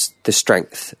lose the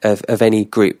strength of any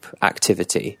group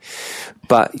activity.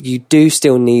 But you do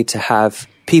still need to have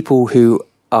people who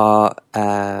are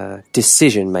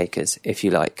decision makers, if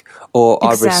you like, or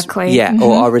are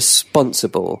or are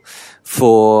responsible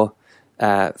for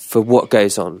what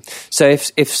goes on. So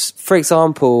if for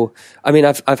example, I mean,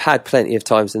 I've had plenty of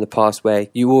times in the past where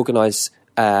you organise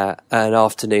an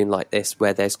afternoon like this,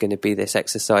 where there's going to be this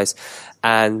exercise,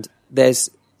 and there's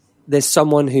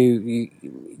someone who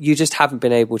you just haven't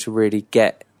been able to really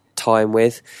get time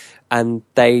with, and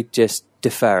they just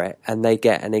defer it, and they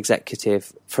get an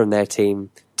executive from their team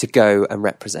to go and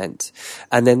represent.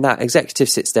 And then that executive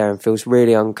sits there and feels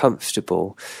really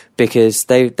uncomfortable, because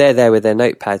they're there with their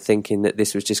notepad thinking that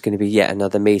this was just going to be yet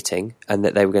another meeting, and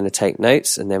that they were going to take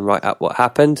notes and then write up what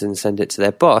happened and send it to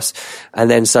their boss. And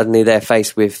then suddenly they're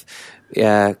faced with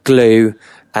glue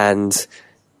and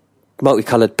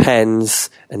multicolored pens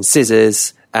and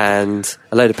scissors and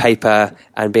a load of paper,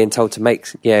 and being told to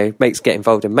get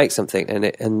involved and make something,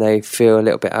 and they feel a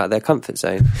little bit out of their comfort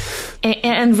zone.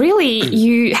 And really,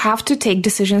 you have to take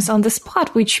decisions on the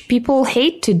spot, which people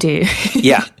hate to do.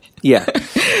 Yeah.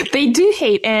 They do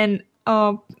hate, and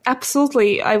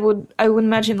absolutely, I would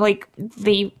imagine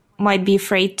they might be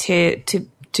afraid to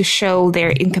show their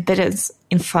incompetence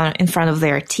in front of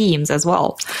their teams as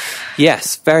well.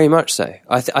 Yes, very much so.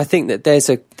 I think that there's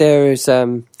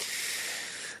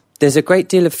a great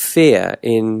deal of fear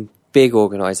in big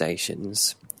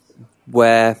organizations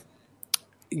where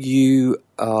you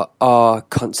are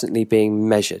constantly being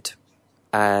measured,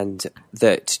 and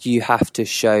that you have to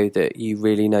show that you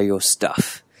really know your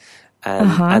stuff,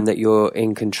 and that you're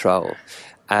in control.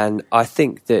 And I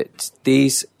think that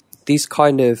these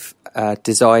kind of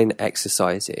design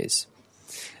exercises,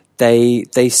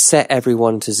 they set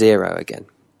everyone to zero again,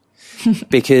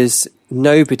 because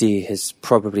nobody has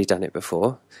probably done it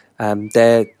before.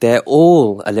 They're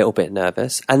all a little bit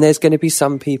nervous, and there's going to be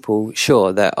some people,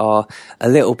 sure, that are a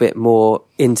little bit more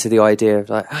into the idea of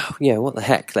like, oh, what the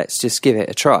heck, let's just give it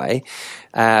a try.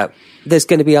 There's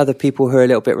going to be other people who are a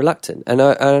little bit reluctant, and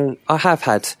I have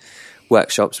had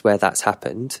workshops where that's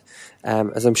happened,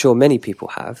 as I'm sure many people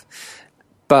have.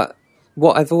 But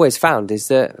what I've always found is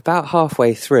that about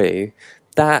halfway through,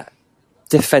 that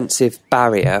defensive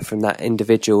barrier from that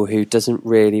individual who doesn't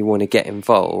really want to get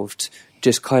involved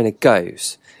just kind of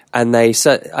goes. And I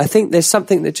think there's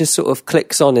something that just sort of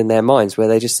clicks on in their minds where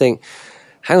they just think,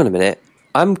 hang on a minute,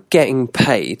 I'm getting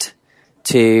paid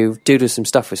to doodle some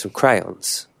stuff with some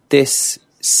crayons. This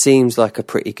seems like a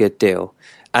pretty good deal.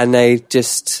 And they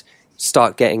just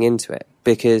start getting into it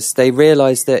because they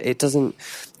realize that it doesn't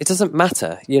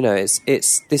matter.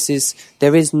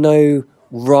 There is no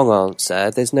wrong answer.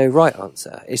 There's no right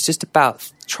answer. It's just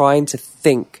about trying to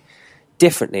think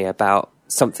differently about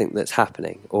something that's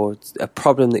happening or a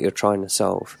problem that you're trying to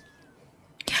solve.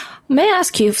 May I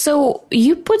ask you, so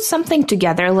you put something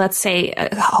together, let's say a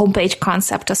homepage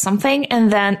concept or something,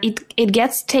 and then it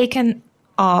gets taken,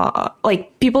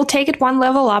 people take it one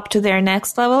level up to their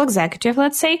next level executive,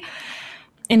 let's say,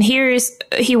 and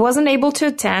he wasn't able to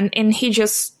attend, and he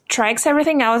just tracks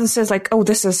everything out and says like, oh,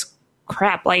 this is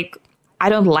crap, like, I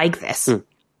don't like this.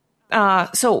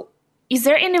 So is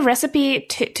there any recipe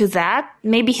to that?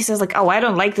 Maybe he says like, oh, I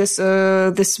don't like this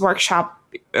this workshop.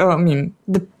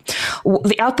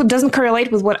 The output doesn't correlate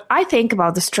with what I think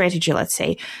about the strategy, let's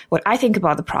say, what I think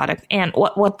about the product, and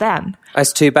what then?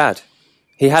 That's too bad.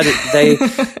 He had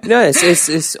it. No,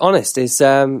 it's honest. It's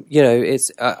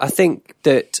it's. I think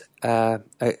that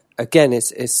again,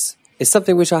 it's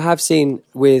something which I have seen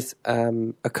with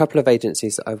a couple of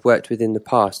agencies that I've worked with in the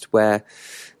past, where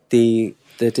the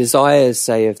desires,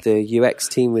 say, of the UX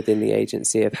team within the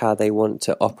agency of how they want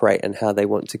to operate and how they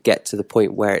want to get to the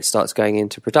point where it starts going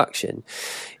into production,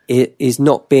 it is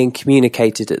not being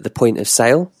communicated at the point of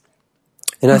sale.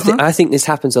 And I think this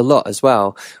happens a lot as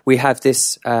well. We have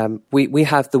this, we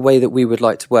have the way that we would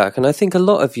like to work. And I think a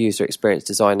lot of user experience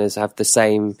designers have the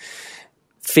same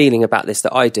feeling about this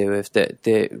that I do, of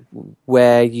the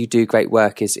where you do great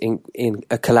work is in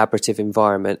a collaborative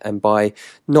environment, and by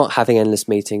not having endless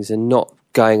meetings and not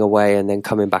going away and then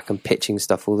coming back and pitching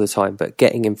stuff all the time, but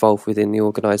getting involved within the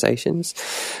organizations.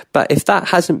 But if that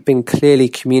hasn't been clearly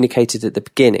communicated at the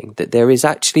beginning, that there is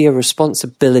actually a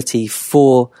responsibility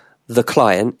for the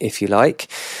client, if you like,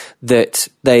 that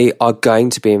they are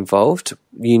going to be involved,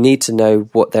 you need to know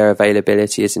what their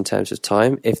availability is in terms of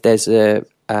time. If there's an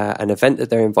event that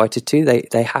they're invited to,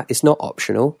 it's not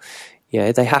optional.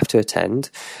 They have to attend.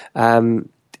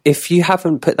 If you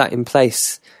haven't put that in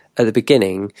place at the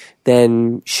beginning,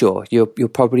 then sure, you're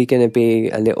probably going to be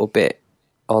a little bit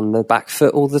on the back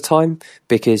foot all the time,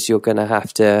 because you're going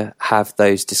to have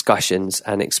those discussions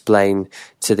and explain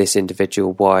to this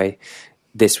individual why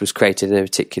this was created in a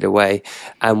particular way,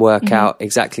 and work out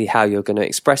exactly how you're going to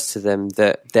express to them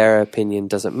that their opinion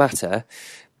doesn't matter,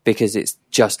 because it's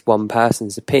just one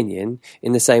person's opinion,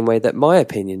 in the same way that my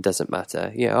opinion doesn't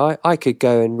matter. I could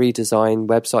go and redesign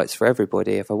websites for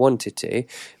everybody if I wanted to,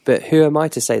 but who am I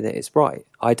to say that it's right?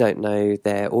 I don't know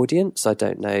their audience. I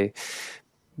don't know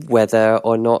whether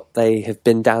or not they have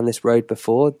been down this road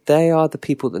before. They are the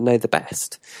people that know the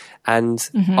best. And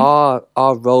our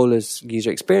role as user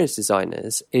experience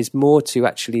designers is more to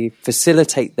actually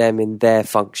facilitate them in their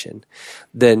function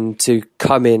than to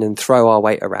come in and throw our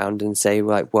weight around and say,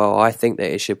 like, well, I think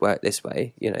that it should work this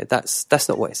way. That's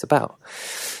not what it's about.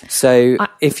 So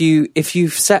if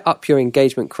you've set up your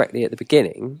engagement correctly at the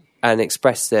beginning and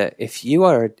express that if you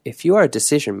are a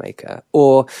decision maker,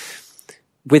 or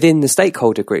within the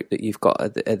stakeholder group that you've got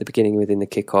at the beginning within the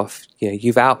kickoff,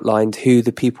 you've outlined who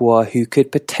the people are who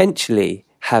could potentially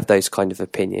have those kind of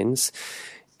opinions.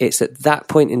 It's at that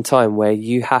point in time where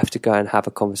you have to go and have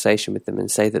a conversation with them and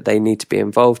say that they need to be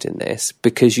involved in this,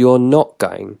 because you're not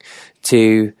going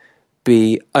to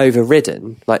be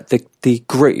overridden. Like the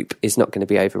group is not going to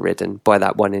be overridden by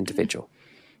that one individual.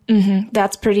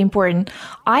 That's pretty important.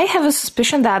 I have a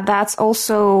suspicion that that's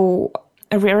also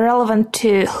relevant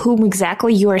to whom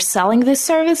exactly you are selling this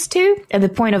service to at the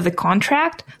point of the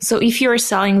contract. So if you're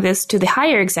selling this to the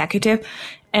higher executive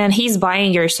and he's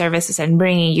buying your services and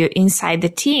bringing you inside the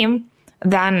team,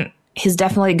 then he's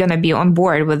definitely going to be on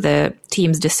board with the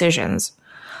team's decisions.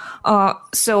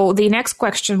 So the next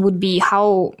question would be,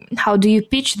 how do you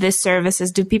pitch these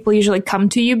services? Do people usually come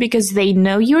to you because they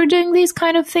know you're doing these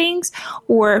kind of things?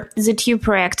 Or is it you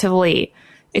proactively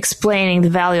explaining the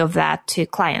value of that to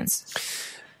clients?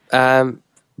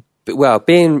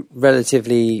 being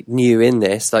relatively new in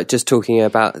this, like just talking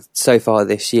about so far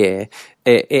this year,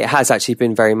 it has actually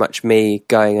been very much me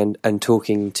going and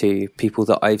talking to people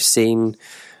that I've seen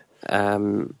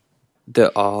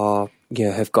that are,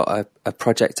 have got a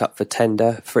project up for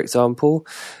tender, for example.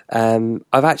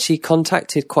 I've actually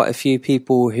contacted quite a few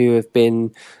people who have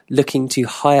been looking to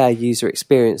hire user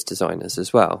experience designers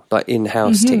as well, like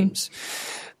in-house teams.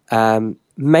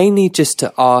 Mainly just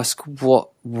to ask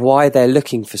why they're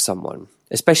looking for someone,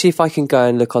 especially if I can go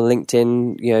and look on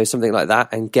LinkedIn, something like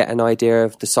that, and get an idea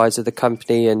of the size of the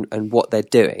company and what they're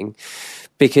doing.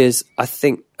 Because I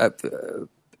think, so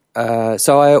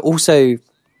I also,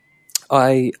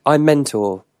 I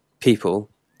mentor people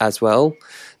as well.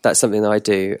 That's something that I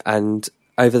do. And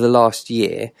over the last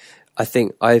year, I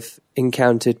think I've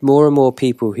encountered more and more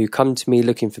people who come to me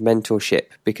looking for mentorship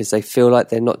because they feel like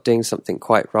they're not doing something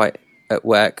quite right at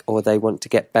work, or they want to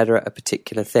get better at a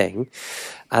particular thing.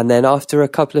 And then after a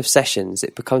couple of sessions,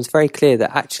 it becomes very clear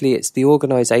that actually it's the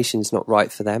organization's not right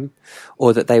for them,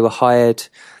 or that they were hired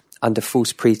under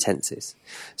false pretenses.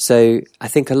 So I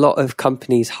think a lot of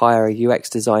companies hire a UX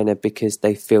designer because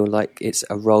they feel like it's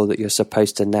a role that you're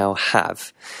supposed to now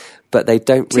have, but they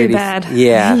don't Too really, bad.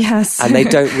 yeah, Yes. and they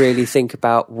don't really think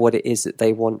about what it is that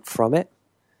they want from it.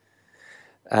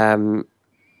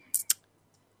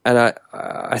 And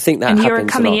I think that happens a lot. And you're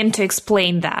coming in to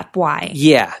explain that, why.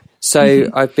 Yeah. So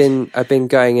I've been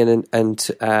going in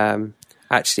and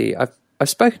actually I've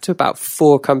spoken to about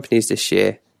 4 companies this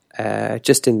year,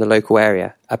 just in the local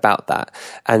area, about that,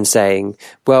 and saying,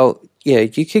 well,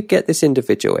 you could get this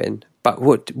individual in, but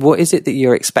what is it that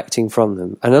you're expecting from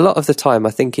them? And a lot of the time,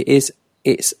 I think it's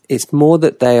more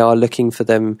that they are looking for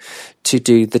them to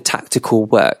do the tactical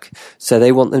work. So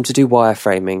they want them to do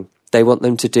wireframing. They want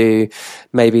them to do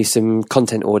maybe some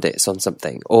content audits on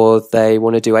something, or they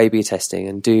want to do A/B testing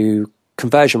and do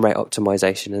conversion rate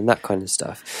optimization and that kind of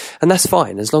stuff. And that's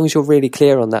fine, as long as you're really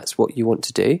clear on that's what you want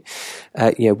to do,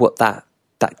 what that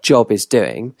job is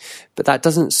doing. But that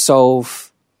doesn't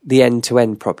solve the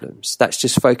end-to-end problems. That's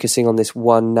just focusing on this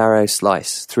one narrow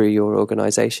slice through your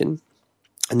organization.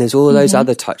 And there's all of those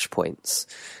other touch points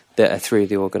that are through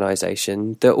the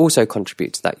organization that also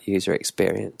contribute to that user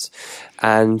experience.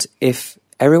 And if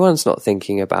everyone's not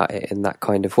thinking about it in that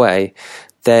kind of way,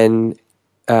 then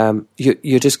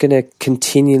you're just going to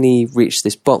continually reach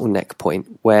this bottleneck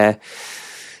point where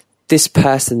this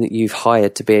person that you've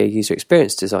hired to be a user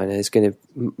experience designer is going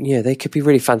to, they could be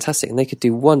really fantastic and they could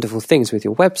do wonderful things with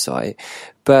your website.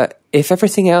 But if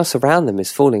everything else around them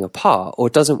is falling apart or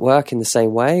doesn't work in the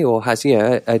same way, or has,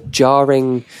 a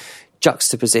jarring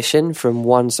juxtaposition from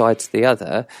one side to the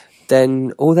other,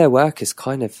 then all their work is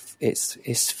kind of,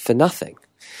 it's for nothing.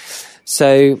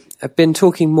 So I've been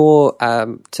talking more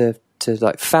to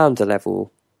like founder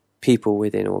level people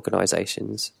within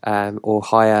organizations, or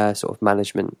higher sort of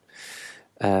management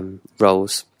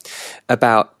roles,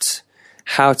 about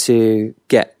how to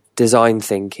get design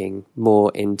thinking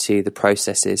more into the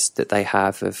processes that they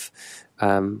have of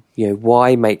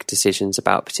why make decisions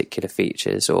about particular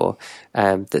features, or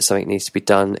that something needs to be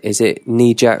done. Is it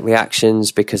knee-jerk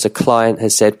reactions because a client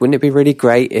has said, wouldn't it be really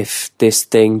great if this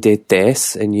thing did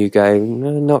this? And you go,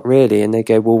 no, not really. And they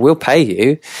go, well, we'll pay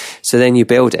you. So then you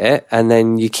build it, and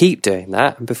then you keep doing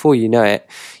that. And before you know it,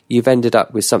 you've ended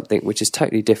up with something which is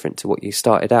totally different to what you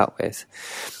started out with.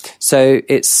 So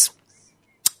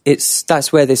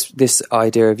that's where this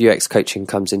idea of UX coaching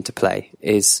comes into play,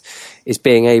 is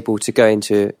being able to go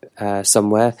into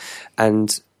somewhere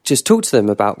and just talk to them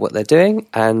about what they're doing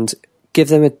and give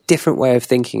them a different way of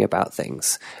thinking about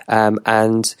things,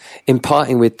 and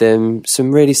imparting with them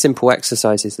some really simple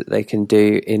exercises that they can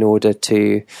do in order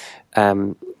to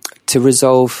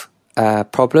resolve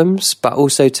problems, but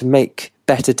also to make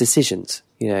better decisions.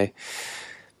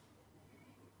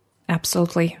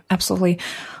 Absolutely.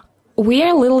 We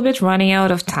are a little bit running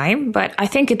out of time, but I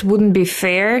think it wouldn't be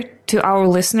fair to our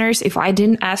listeners if I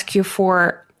didn't ask you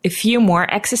for a few more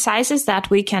exercises that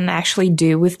we can actually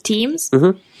do with teams.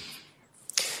 Mm-hmm.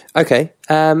 Okay.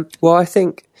 Well, I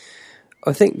think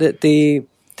that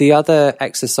the other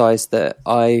exercise that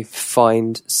I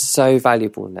find so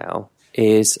valuable now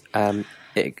is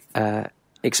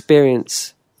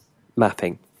experience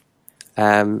mapping.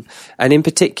 And in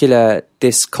particular,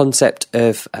 this concept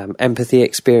of empathy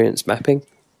experience mapping.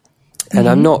 And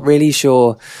I'm not really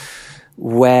sure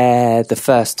where the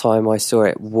first time I saw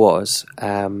it was.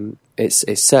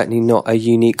 It's certainly not a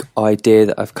unique idea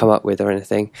that I've come up with or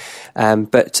anything.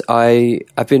 But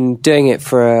I've been doing it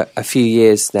for a few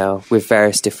years now with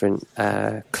various different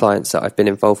clients that I've been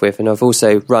involved with. And I've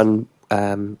also run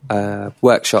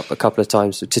workshop a couple of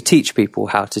times to teach people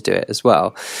how to do it as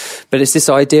well. But it's this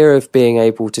idea of being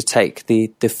able to take the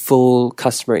full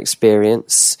customer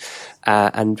experience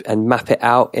and map it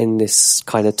out in this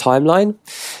kind of timeline,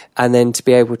 and then to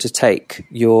be able to take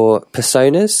your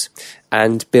personas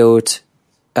and build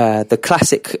the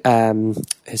classic, I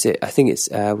think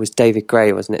it was David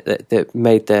Gray, wasn't it, that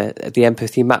made the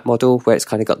empathy map model, where it's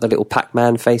kind of got the little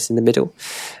Pac-Man face in the middle,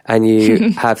 and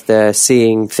you have the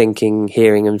seeing, thinking,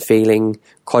 hearing and feeling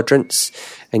quadrants,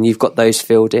 and you've got those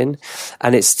filled in.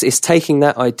 And it's taking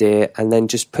that idea and then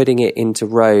just putting it into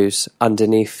rows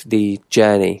underneath the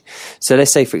journey. So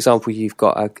let's say, for example, you've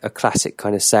got a classic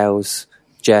kind of sales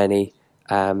journey.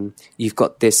 You've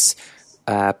got this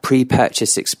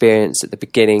pre-purchase experience at the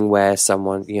beginning where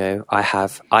someone, I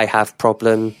have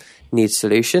problem, need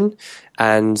solution,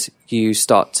 and you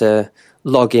start to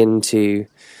log into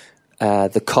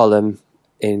the column,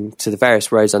 into the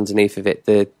various rows underneath of it,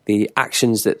 the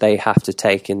actions that they have to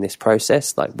take in this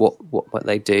process, like what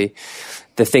they do,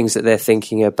 the things that they're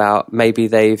thinking about. Maybe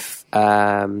they've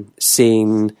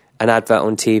seen an advert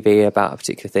on TV about a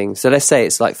particular thing. So let's say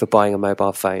it's like for buying a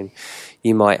mobile phone,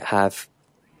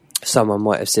 someone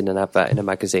might have seen an advert in a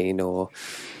magazine or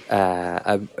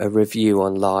a review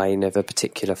online of a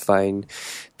particular phone.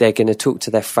 They're going to talk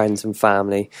to their friends and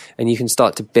family, and you can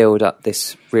start to build up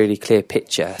this really clear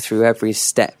picture through every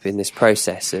step in this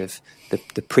process of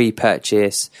the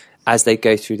pre-purchase as they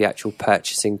go through the actual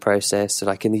purchasing process. So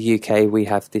like in the UK, we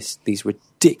have these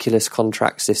ridiculous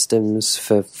contract systems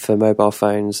for mobile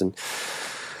phones, and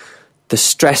the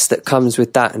stress that comes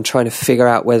with that and trying to figure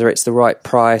out whether it's the right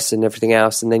price and everything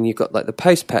else. And then you've got like the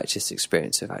post-purchase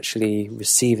experience of actually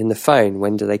receiving the phone.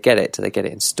 When do they get it? Do they get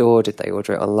it in store? Did they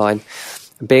order it online?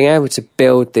 And being able to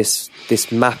build this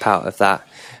map out of that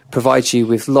provides you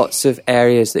with lots of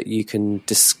areas that you can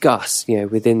discuss,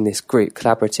 within this group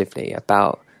collaboratively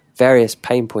about various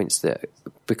pain points that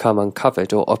become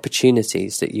uncovered or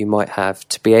opportunities that you might have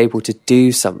to be able to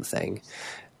do something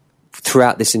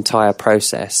throughout this entire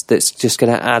process that's just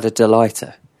going to add a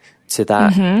delighter to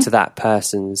that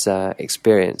person's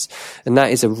experience. And that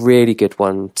is a really good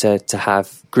one to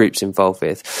have groups involved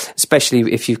with,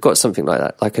 especially if you've got something like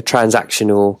that, like a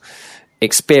transactional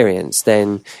experience.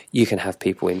 Then you can have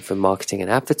people in from marketing and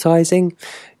advertising.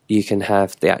 You can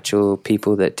have the actual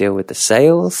people that deal with the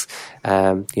sales,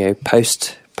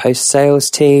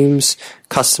 post-sales teams,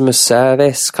 customer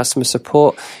service, customer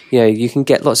support. You can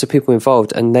get lots of people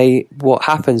involved, and what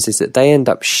happens is that they end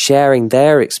up sharing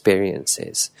their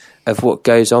experiences of what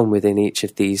goes on within each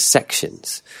of these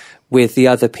sections with the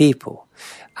other people.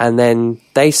 And then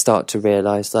they start to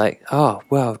realize, like, oh,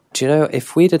 well, do you know,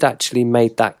 if we'd had actually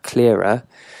made that clearer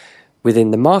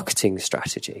within the marketing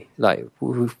strategy, like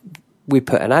we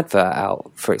put an advert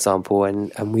out, for example,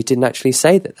 and we didn't actually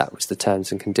say that was the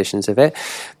terms and conditions of it,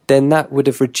 then that would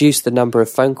have reduced the number of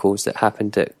phone calls that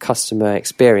happened at customer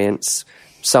experience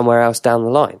somewhere else down the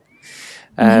line.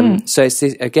 So it's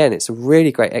a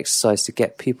really great exercise to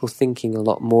get people thinking a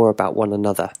lot more about one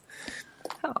another.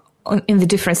 In the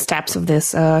different steps of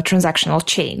this transactional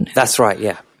chain. That's right,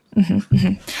 yeah.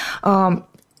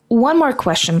 One more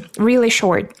question, really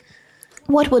short.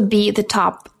 What would be the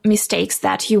top mistakes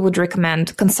that you would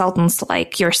recommend consultants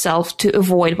like yourself to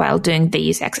avoid while doing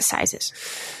these exercises?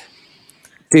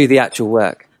 Do the actual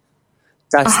work.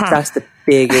 That's the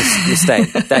biggest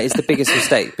mistake. That is the biggest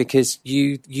mistake, because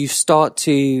you start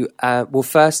to,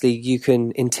 firstly, you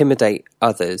can intimidate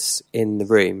others in the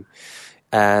room.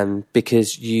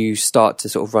 Because you start to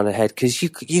sort of run ahead, because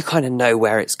you kind of know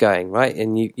where it's going, right?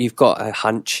 And you've got a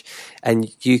hunch, and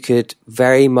you could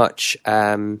very much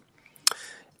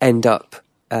end up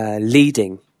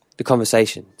leading the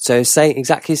conversation. So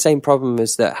exactly the same problem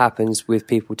as that happens with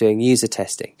people doing user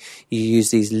testing. You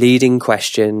use these leading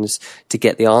questions to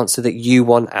get the answer that you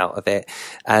want out of it,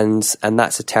 and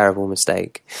that's a terrible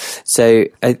mistake. So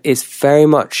it's very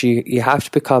much you have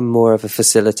to become more of a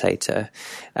facilitator.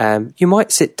 You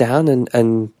might sit down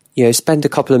and spend a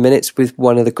couple of minutes with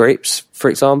one of the groups, for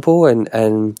example,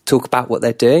 and talk about what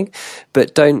they're doing,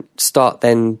 but don't start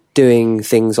then doing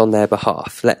things on their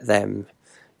behalf. Let them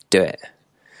do it.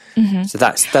 So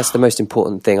that's the most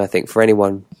important thing, I think, for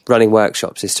anyone running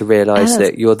workshops, is to realise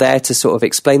that you're there to sort of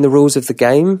explain the rules of the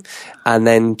game, and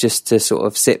then just to sort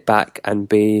of sit back and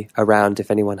be around if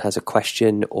anyone has a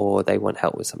question or they want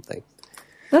help with something.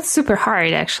 That's super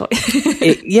hard, actually.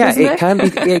 It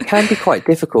can be quite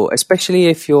difficult, especially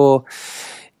if you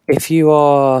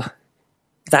are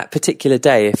that particular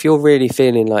day. If you're really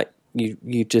feeling like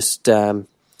you just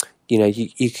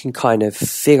you can kind of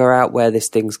figure out where this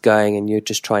thing's going, and you're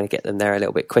just trying to get them there a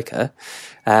little bit quicker,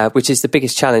 which is the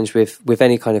biggest challenge with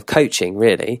any kind of coaching,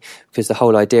 really, because the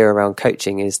whole idea around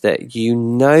coaching is that you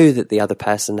know that the other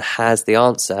person has the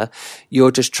answer.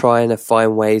 You're just trying to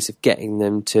find ways of getting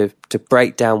them to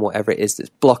break down whatever it is that's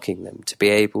blocking them to be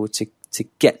able to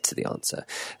get to the answer.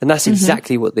 And that's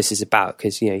exactly what this is about,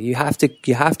 because you have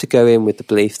to go in with the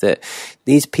belief that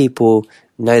these people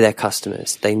know their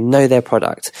customers, they know their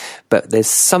product, but there's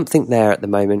something there at the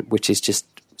moment which is just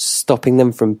stopping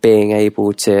them from being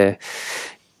able to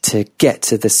get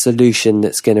to the solution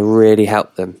that's going to really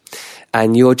help them.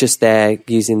 And you're just there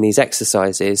using these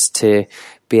exercises to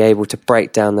be able to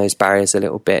break down those barriers a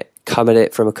little bit, come at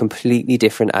it from a completely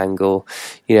different angle.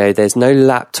 There's no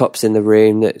laptops in the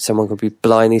room that someone could be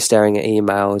blindly staring at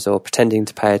emails or pretending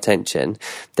to pay attention.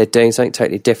 They're doing something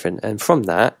totally different. And from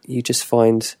that, you just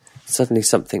find suddenly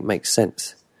something makes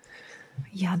sense.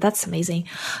 Yeah, that's amazing.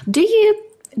 Do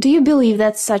you believe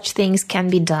that such things can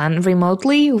be done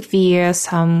remotely via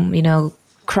some,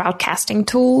 crowdcasting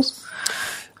tools?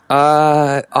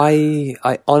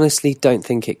 I honestly don't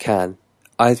think it can.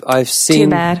 I've seen. Too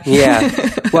bad. Yeah.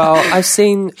 Well, I've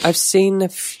seen a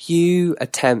few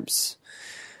attempts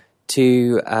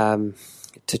to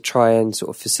try and sort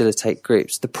of facilitate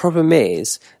groups. The problem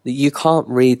is that you can't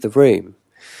read the room,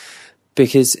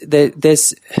 because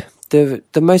there's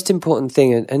the most important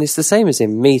thing, and it's the same as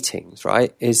in meetings,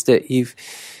 right? Is that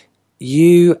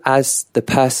you as the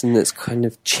person that's kind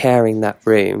of chairing that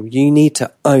room, you need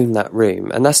to own that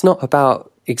room. And that's not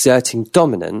about exerting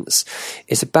dominance.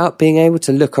 It's about being able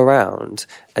to look around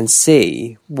and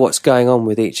see what's going on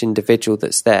with each individual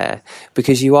that's there,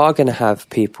 because you are going to have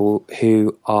people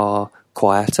who are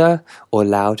quieter or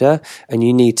louder, and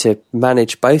you need to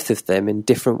manage both of them in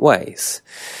different ways.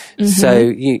 So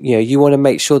you want to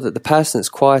make sure that the person that's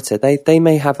quieter, they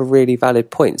may have a really valid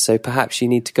point. So perhaps you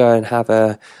need to go and have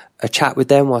a chat with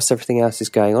them whilst everything else is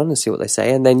going on and see what they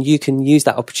say. And then you can use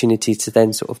that opportunity to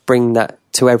then sort of bring that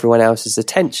to everyone else's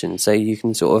attention. So you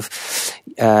can sort of,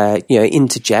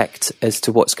 interject as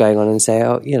to what's going on and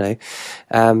say,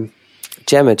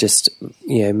 Gemma just,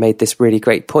 made this really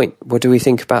great point. What do we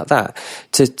think about that?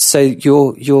 So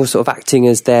you're sort of acting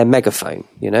as their megaphone,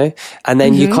 and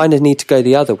then you kind of need to go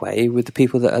the other way with the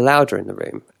people that are louder in the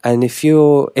room. And if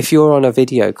you're on a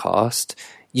video cast,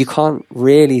 you can't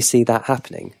really see that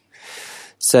happening.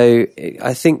 So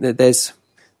I think that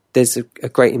there's a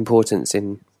great importance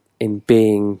in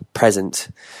being present.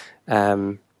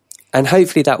 And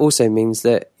hopefully that also means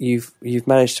that you've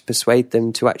managed to persuade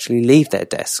them to actually leave their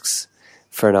desks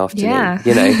for an afternoon.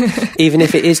 Yeah. Even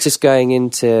if it is just going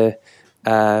into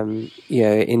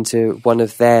into one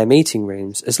of their meeting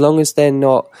rooms, as long as they're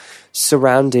not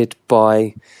surrounded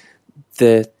by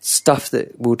the stuff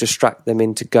that will distract them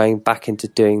into going back into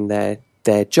doing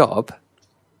their job,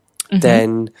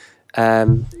 then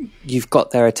you've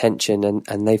got their attention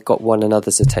and they've got one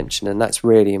another's attention, and that's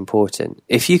really important.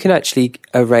 If you can actually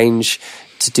arrange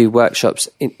to do workshops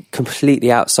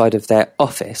completely outside of their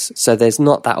office, so there's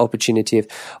not that opportunity of,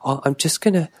 I'm just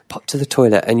going to pop to the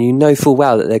toilet, and full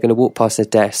well that they're going to walk past their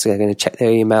desk, they're going to check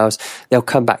their emails, they'll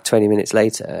come back 20 minutes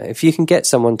later. If you can get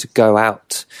someone to go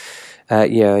out,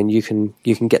 and you can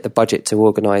get the budget to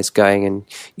organise going and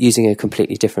using a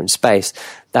completely different space,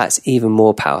 that's even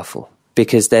more powerful,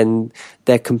 because then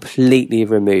they're completely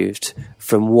removed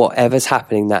from whatever's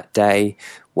happening that day,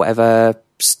 whatever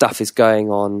stuff is going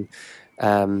on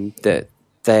that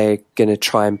they're going to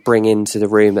try and bring into the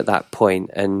room at that point.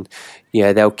 And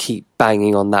they'll keep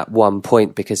banging on that one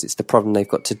point because it's the problem they've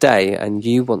got today, and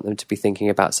you want them to be thinking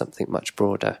about something much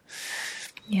broader.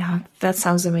 Yeah, that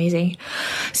sounds amazing.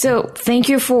 So thank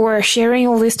you for sharing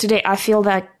all this today. I feel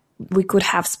that we could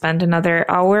have spent another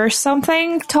hour or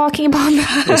something talking about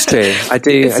that. It's true. I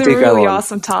do. It's I do a really go on.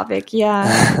 awesome topic.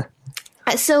 Yeah.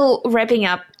 So wrapping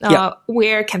up,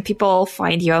 where can people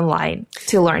find you online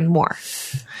to learn more?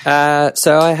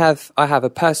 So I have a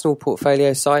personal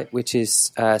portfolio site, which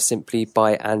is simply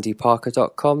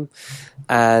byandyparker.com,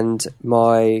 and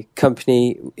my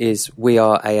company is We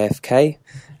Are AFK,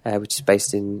 which is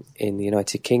based in the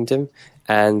United Kingdom.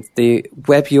 And the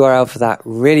web URL for that,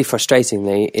 really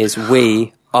frustratingly, is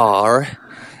We Are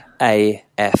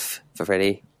AF for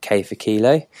Freddy, K for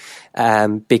Kilo,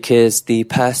 because the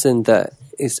person that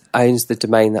owns the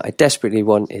domain that I desperately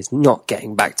want is not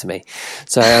getting back to me.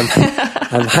 So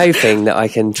I'm hoping that I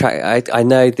can track. I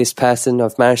know this person.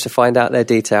 I've managed to find out their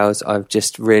details. I'm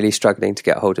just really struggling to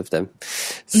get hold of them.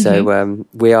 So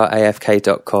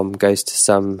weareafk.com goes to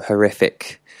some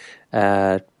horrific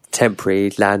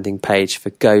temporary landing page for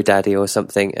GoDaddy or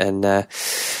something, and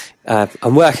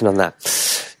I'm working on that.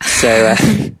 So,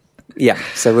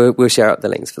 so we'll share up the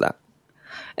links for that.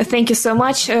 Thank you so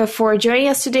much for joining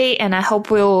us today, and I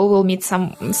hope we'll meet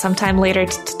sometime later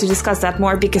to discuss that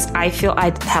more, because I feel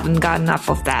I haven't got enough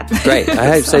of that. Great, I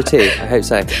hope so too. I hope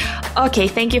so. Okay,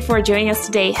 thank you for joining us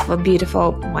today. Have a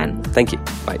beautiful one. Thank you.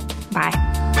 Bye.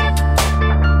 Bye.